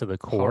brain to the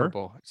core.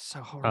 Horrible. It's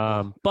so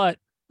horrible. But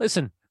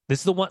listen,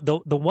 this is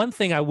the one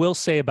thing I will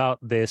say about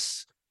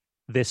this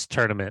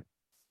tournament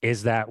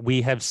is that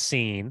we have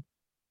seen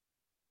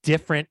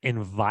different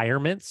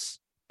environments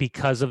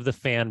because of the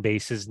fan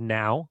bases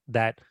now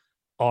that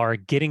are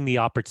getting the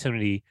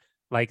opportunity,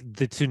 like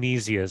the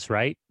Tunisias,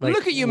 right? Like,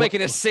 look at you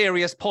making a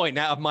serious point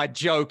out of my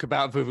joke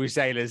about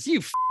vuvuzelas.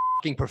 You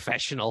fucking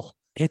professional.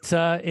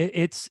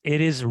 It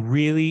is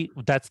really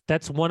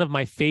that's one of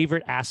my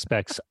favorite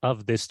aspects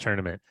of this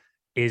tournament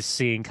is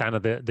seeing kind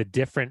of the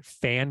different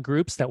fan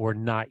groups that we're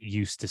not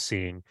used to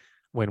seeing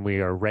when we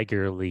are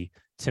regularly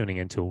tuning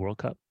into a World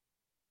Cup.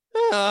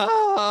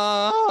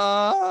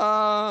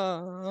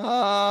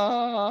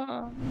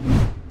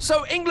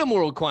 So England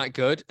were all quite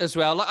good as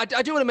well. I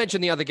do want to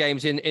mention the other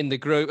games in the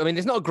group. I mean,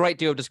 there's not a great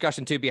deal of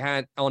discussion to be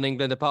had on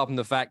England, apart from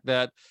the fact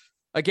that,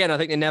 again, I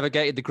think they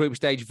navigated the group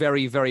stage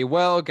very, very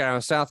well.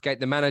 Gareth Southgate,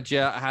 the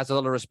manager, has a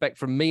lot of respect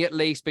from me, at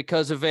least,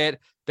 because of it.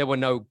 There were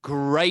no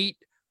great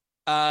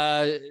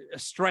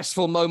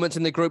stressful moments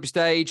in the group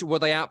stage. Were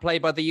they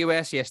outplayed by the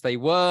US? Yes, they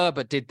were.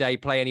 But did they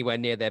play anywhere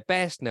near their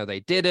best? No, they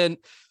didn't.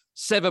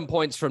 7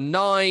 points from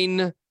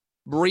 9.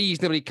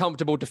 Reasonably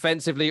comfortable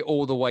defensively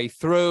all the way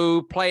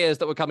through. Players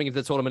that were coming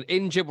into the tournament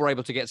injured were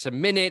able to get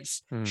some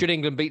minutes. Should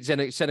England beat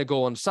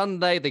Senegal on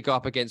Sunday, they go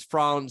up against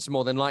France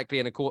more than likely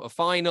in a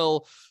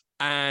quarter-final.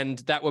 And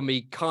that would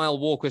mean Kyle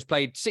Walker's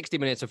played 60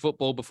 minutes of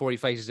football before he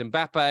faces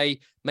Mbappe,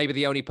 maybe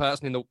the only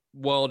person in the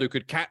world who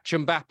could catch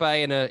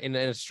Mbappe in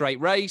a straight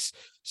race.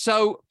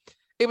 So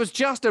it was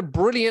just a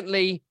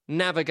brilliantly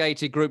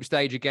navigated group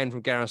stage again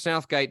from Gareth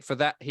Southgate. For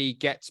that, he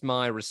gets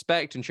my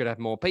respect and should have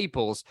more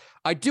people's.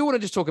 I do want to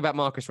just talk about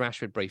Marcus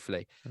Rashford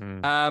briefly.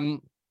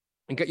 And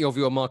get your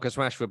view on Marcus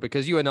Rashford,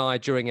 because you and I,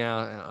 during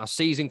our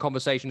season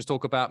conversations,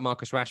 talk about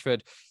Marcus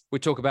Rashford. We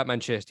talk about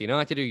Manchester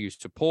United, who you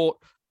support,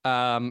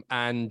 and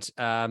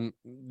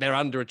their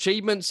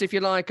underachievements, if you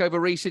like, over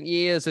recent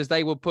years, as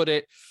they will put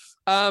it.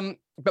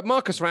 But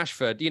Marcus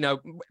Rashford, you know,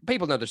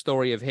 people know the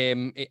story of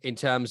him in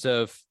terms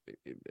of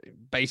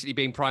basically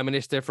being prime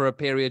minister for a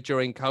period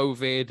during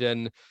COVID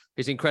and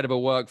his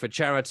incredible work for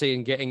charity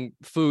and getting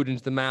food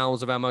into the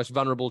mouths of our most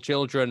vulnerable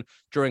children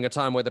during a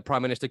time where the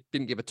prime minister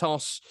didn't give a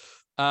toss.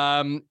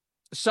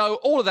 So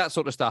all of that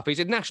sort of stuff. He's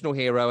a national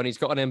hero and he's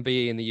got an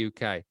MBE in the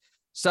UK.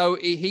 So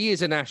he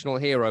is a national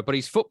hero, but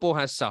his football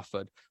has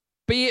suffered.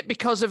 Be it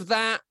because of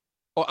that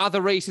or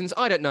other reasons.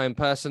 I don't know him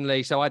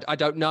personally, so I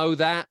don't know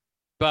that.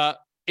 But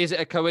is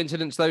it a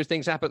coincidence those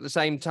things happen at the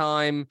same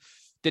time?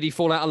 Did he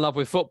fall out of love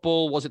with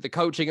football? Was it the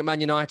coaching at Man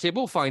United?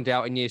 We'll find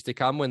out in years to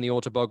come when the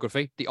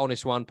autobiography, the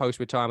honest one,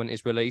 post-retirement,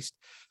 is released.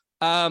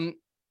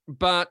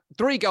 But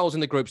 3 goals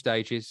in the group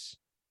stages.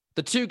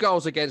 The 2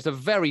 goals against a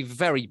very,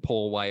 very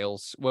poor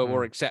Wales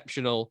were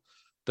exceptional.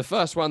 The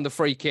first one, the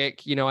free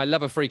kick, you know, I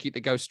love a free kick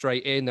that goes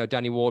straight in, though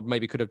Danny Ward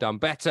maybe could have done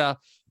better.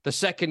 The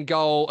second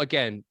goal,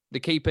 again, the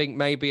keeping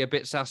may be a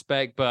bit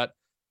suspect, but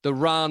the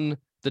run,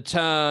 the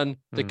turn,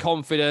 the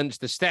confidence,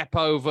 the step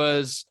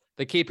overs,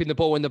 the keeping the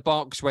ball in the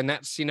box when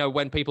that's, you know,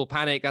 when people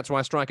panic. That's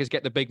why strikers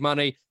get the big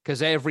money,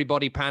 because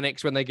everybody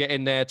panics when they get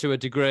in there to a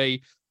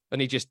degree,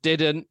 and he just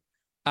didn't.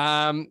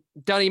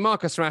 Danny,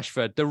 Marcus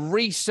Rashford, the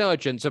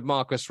resurgence of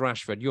Marcus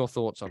Rashford, your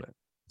thoughts on it?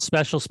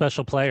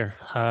 Special player.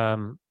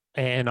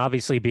 And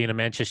obviously being a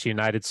Manchester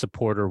United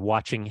supporter,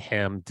 watching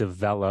him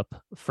develop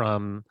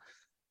from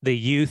the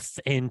youth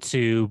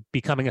into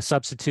becoming a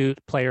substitute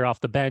player off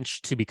the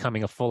bench to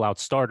becoming a full-out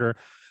starter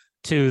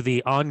to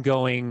the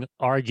ongoing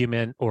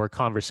argument or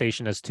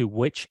conversation as to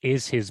which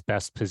is his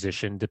best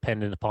position,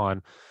 dependent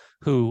upon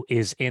who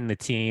is in the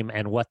team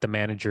and what the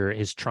manager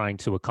is trying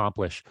to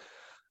accomplish.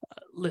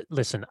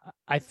 Listen,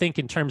 I think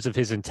in terms of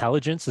his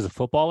intelligence as a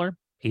footballer,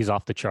 he's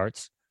off the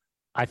charts.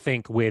 I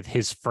think with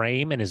his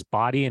frame and his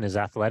body and his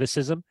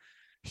athleticism,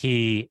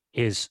 he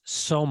is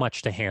so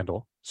much to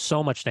handle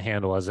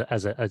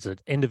as an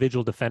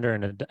individual defender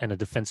and a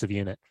defensive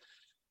unit.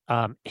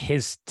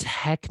 His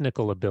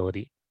technical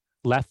ability,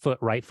 left foot,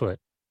 right foot,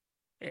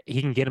 he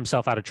can get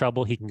himself out of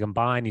trouble. He can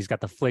combine. He's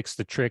got the flicks,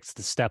 the tricks,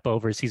 the step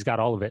overs. He's got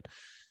all of it.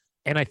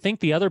 And I think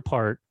the other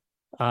part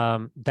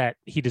that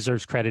he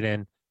deserves credit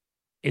in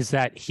is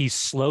that he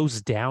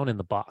slows down in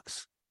the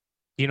box.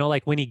 You know,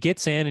 like when he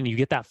gets in and you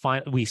get that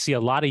we see a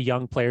lot of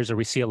young players, or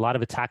we see a lot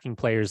of attacking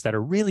players that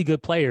are really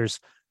good players.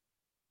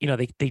 You know,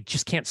 they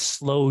just can't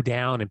slow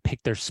down and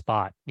pick their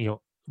spot, you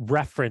know,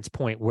 reference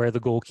point where the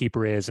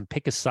goalkeeper is and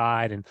pick a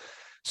side. And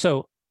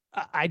so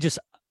I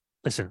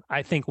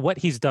think what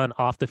he's done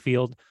off the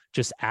field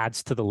just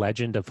adds to the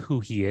legend of who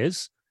he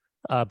is.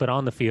 But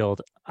on the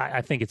field,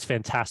 I think it's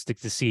fantastic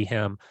to see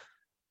him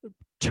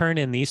turn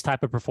in these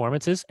type of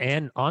performances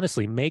and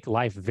honestly make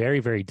life very,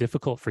 very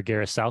difficult for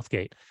Gareth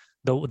Southgate.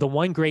 The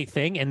one great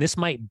thing, and this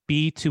might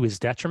be to his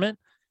detriment,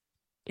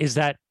 is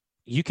that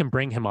you can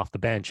bring him off the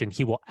bench and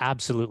he will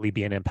absolutely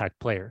be an impact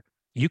player.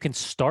 You can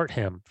start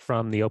him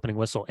from the opening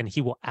whistle and he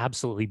will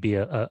absolutely be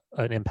an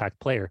impact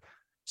player.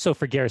 So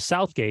for Gareth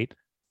Southgate,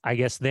 I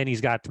guess then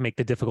he's got to make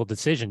the difficult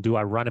decision. Do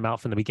I run him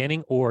out from the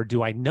beginning, or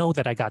do I know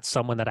that I got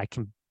someone that I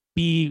can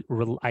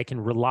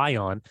rely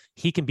on?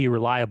 He can be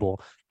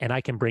reliable and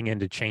I can bring in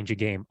to change a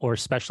game, or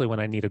especially when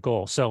I need a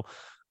goal. So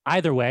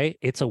either way,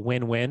 it's a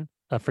win-win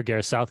for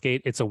Gareth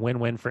Southgate. It's a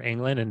win-win for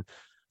England. And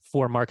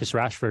for Marcus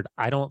Rashford,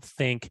 I don't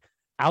think,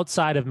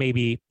 outside of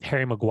maybe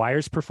Harry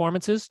Maguire's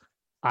performances,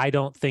 I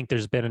don't think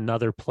there's been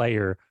another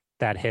player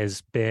that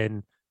has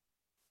been,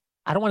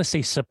 I don't want to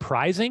say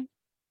surprising,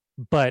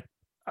 but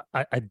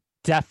a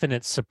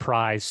definite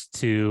surprise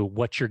to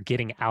what you're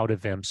getting out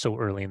of him so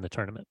early in the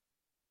tournament.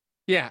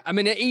 Yeah, I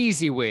mean, an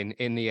easy win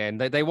in the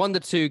end. They won the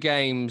 2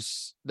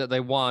 games that they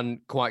won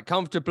quite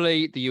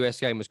comfortably. The US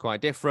game was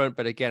quite different.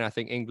 But again, I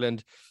think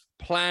England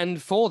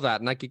planned for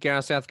that. And I give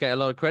Gareth Southgate a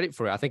lot of credit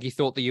for it. I think he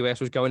thought the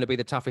US was going to be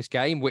the toughest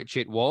game, which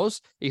it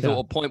was. He thought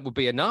a point would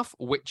be enough,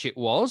 which it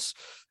was.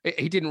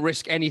 He didn't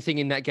risk anything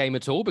in that game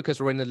at all because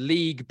we're in the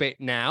league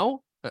bit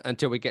now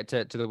until we get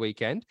to the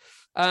weekend.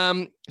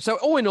 So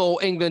all in all,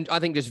 England, I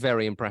think, is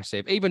very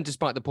impressive. Even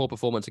despite the poor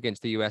performance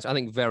against the US, I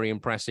think very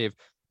impressive.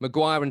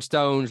 Maguire and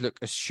Stones look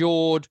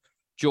assured.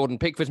 Jordan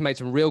Pickford's made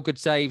some real good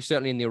saves,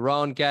 certainly in the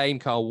Iran game.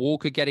 Kyle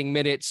Walker getting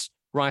minutes.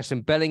 Rice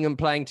and Bellingham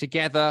playing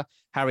together.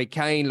 Harry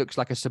Kane looks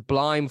like a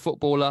sublime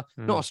footballer.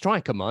 Not a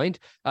striker, mind,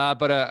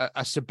 but a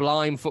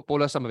sublime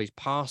footballer. Some of his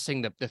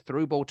passing, the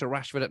through ball to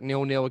Rashford at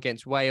 0-0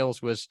 against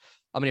Wales was,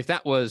 I mean, if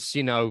that was,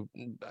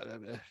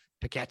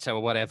 Paqueta or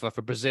whatever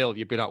for Brazil,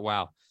 you'd be like,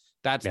 wow.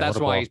 That's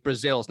why he's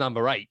Brazil's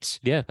number 8,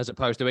 as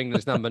opposed to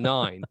England's number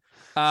 9.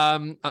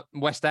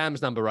 West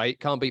Ham's number 8.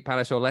 Can't beat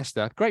Palace or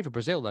Leicester. Great for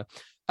Brazil, though.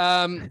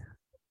 I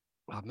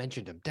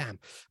mentioned him, damn.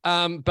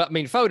 But I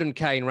mean, Foden,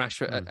 Kane,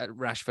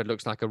 Rashford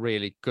looks like a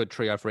really good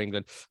trio for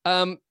England.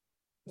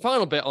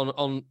 Final bit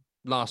on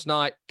last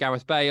night.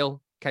 Gareth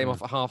Bale came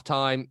off at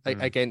half-time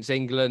against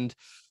England.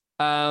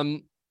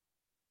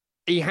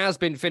 He has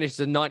been finished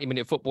as a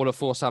 90-minute footballer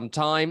for some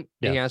time.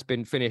 Yeah. He has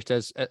been finished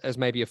as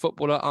maybe a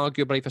footballer,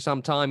 arguably, for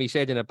some time. He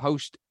said in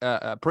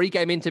a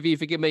pre-game interview,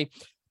 forgive me,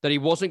 that he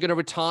wasn't going to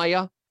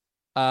retire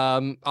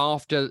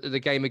after the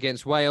game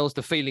against Wales.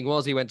 The feeling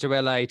was he went to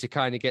LA to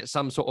kind of get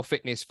some sort of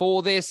fitness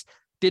for this.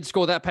 Did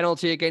score that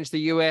penalty against the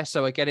US.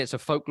 So again, it's a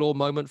folklore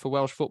moment for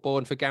Welsh football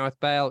and for Gareth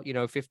Bale,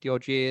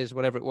 50-odd years,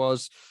 whatever it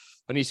was.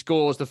 And he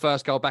scores the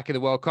first goal back in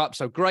the World Cup.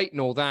 So great and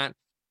all that.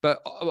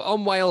 But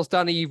on Wales,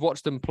 Danny, you've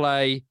watched them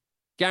play.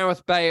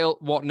 Gareth Bale,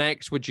 what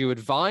next? Would you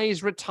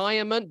advise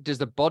retirement? Does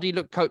the body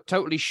look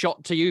totally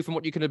shot to you from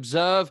what you can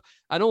observe?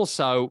 And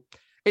also,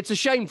 it's a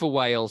shame for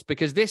Wales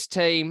because this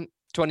team,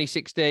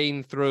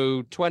 2016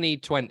 through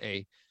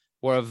 2020,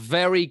 were a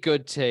very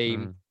good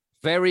team,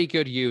 very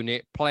good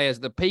unit, players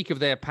at the peak of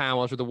their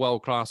powers with a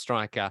world-class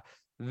striker.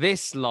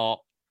 This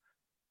lot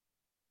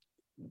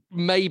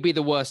may be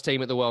the worst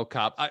team at the World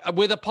Cup.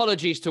 With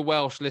apologies to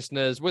Welsh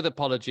listeners,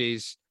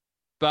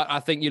 but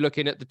I think you're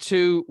looking at the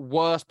 2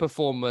 worst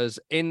performers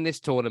in this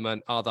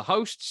tournament are the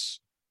hosts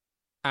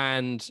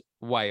and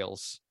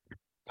Wales.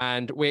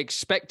 And we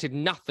expected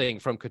nothing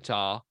from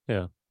Qatar.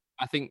 Yeah.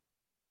 I think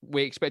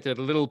we expected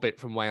a little bit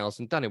from Wales,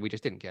 and we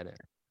just didn't get it.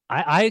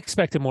 I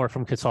expected more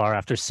from Qatar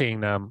after seeing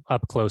them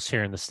up close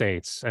here in the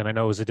States. And I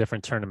know it was a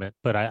different tournament,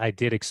 but I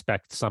did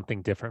expect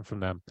something different from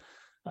them.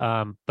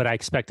 But I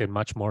expected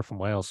much more from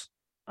Wales.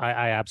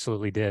 I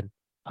absolutely did.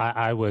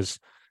 I was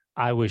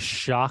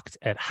shocked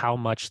at how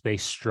much they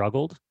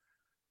struggled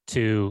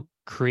to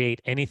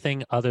create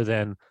anything other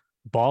than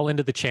ball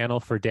into the channel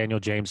for Daniel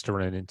James to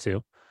run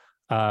into,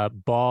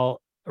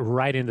 ball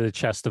right into the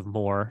chest of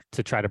Moore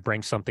to try to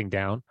bring something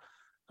down.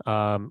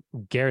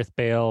 Gareth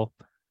Bale,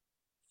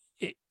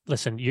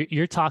 listen,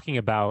 you're talking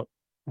about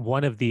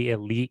one of the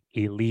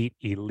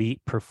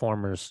elite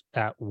performers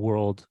at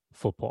world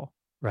football,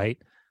 right?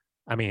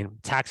 I mean,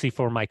 taxi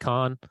for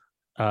Maicon,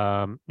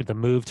 the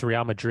move to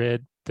Real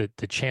Madrid,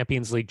 the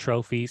Champions League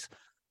trophies,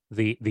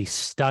 the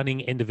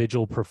stunning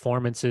individual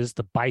performances,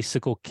 the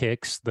bicycle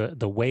kicks,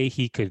 the way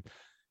he could,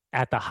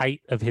 at the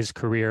height of his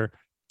career,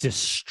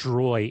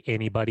 destroy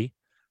anybody.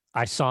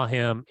 I saw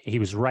him. He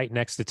was right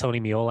next to Tony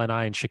Meola and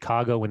I in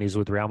Chicago when he was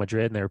with Real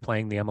Madrid and they were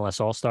playing the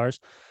MLS All-Stars.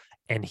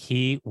 And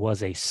he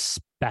was a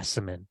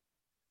specimen.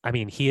 I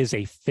mean, he is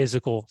a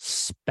physical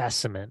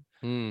specimen.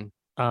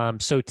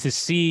 So to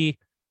see,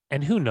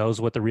 and who knows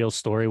what the real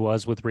story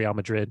was with Real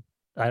Madrid.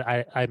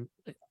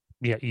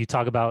 You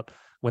talk about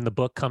when the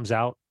book comes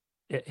out,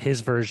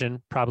 his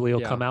version probably will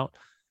come out.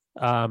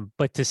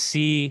 But to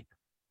see,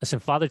 listen,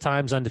 Father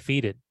Time's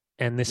undefeated.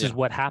 And this is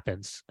what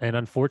happens. And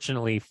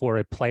unfortunately, for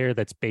a player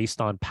that's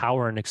based on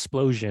power and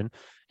explosion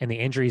and the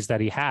injuries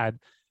that he had,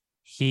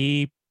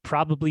 he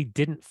probably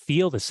didn't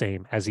feel the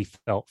same as he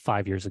felt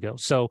 5 years ago.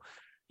 So,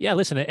 yeah,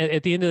 listen,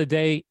 at the end of the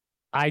day,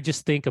 I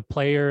just think a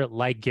player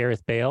like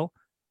Gareth Bale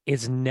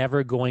is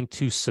never going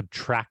to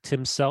subtract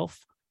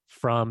himself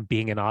from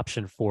being an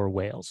option for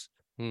Wales.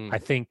 I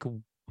think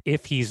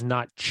if he's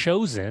not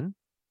chosen,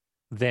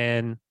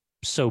 then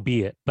so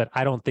be it. But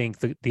I don't think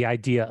the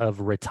idea of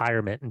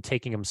retirement and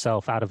taking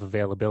himself out of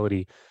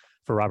availability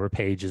for Robert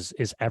Page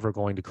is ever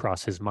going to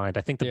cross his mind.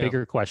 I think the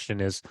bigger question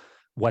is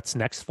what's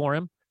next for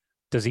him?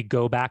 Does he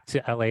go back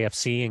to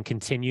LAFC and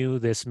continue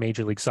this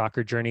Major League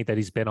Soccer journey that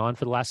he's been on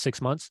for the last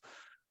 6 months?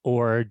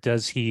 Or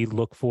does he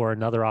look for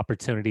another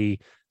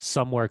opportunity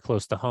somewhere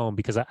close to home?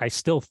 Because I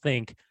still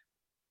think,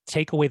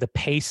 take away the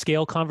pay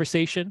scale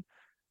conversation,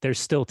 there's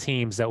still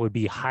teams that would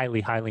be highly,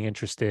 highly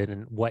interested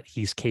in what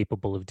he's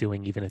capable of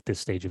doing, even at this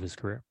stage of his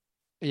career.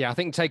 Yeah, I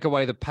think take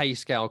away the pay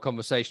scale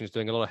conversation is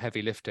doing a lot of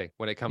heavy lifting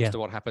when it comes to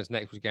what happens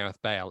next with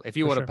Gareth Bale. If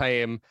you want to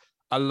pay him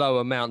a low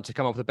amount to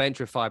come off the bench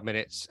for 5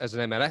 minutes as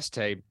an MLS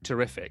team,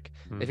 terrific.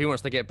 If he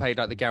wants to get paid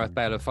like the Gareth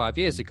Bale of 5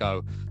 years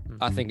ago,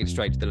 I think it's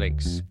straight to the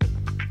links.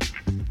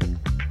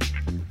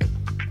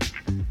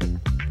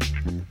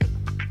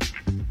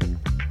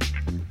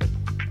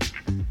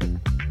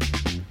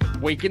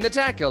 Week in the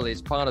Tackle is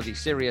part of the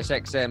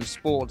SiriusXM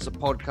Sports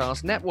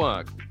Podcast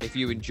Network. If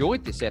you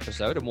enjoyed this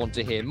episode and want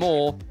to hear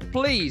more,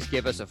 please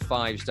give us a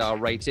 5-star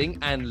rating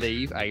and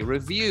leave a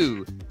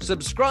review.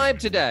 Subscribe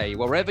today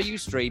wherever you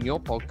stream your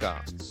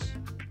podcasts.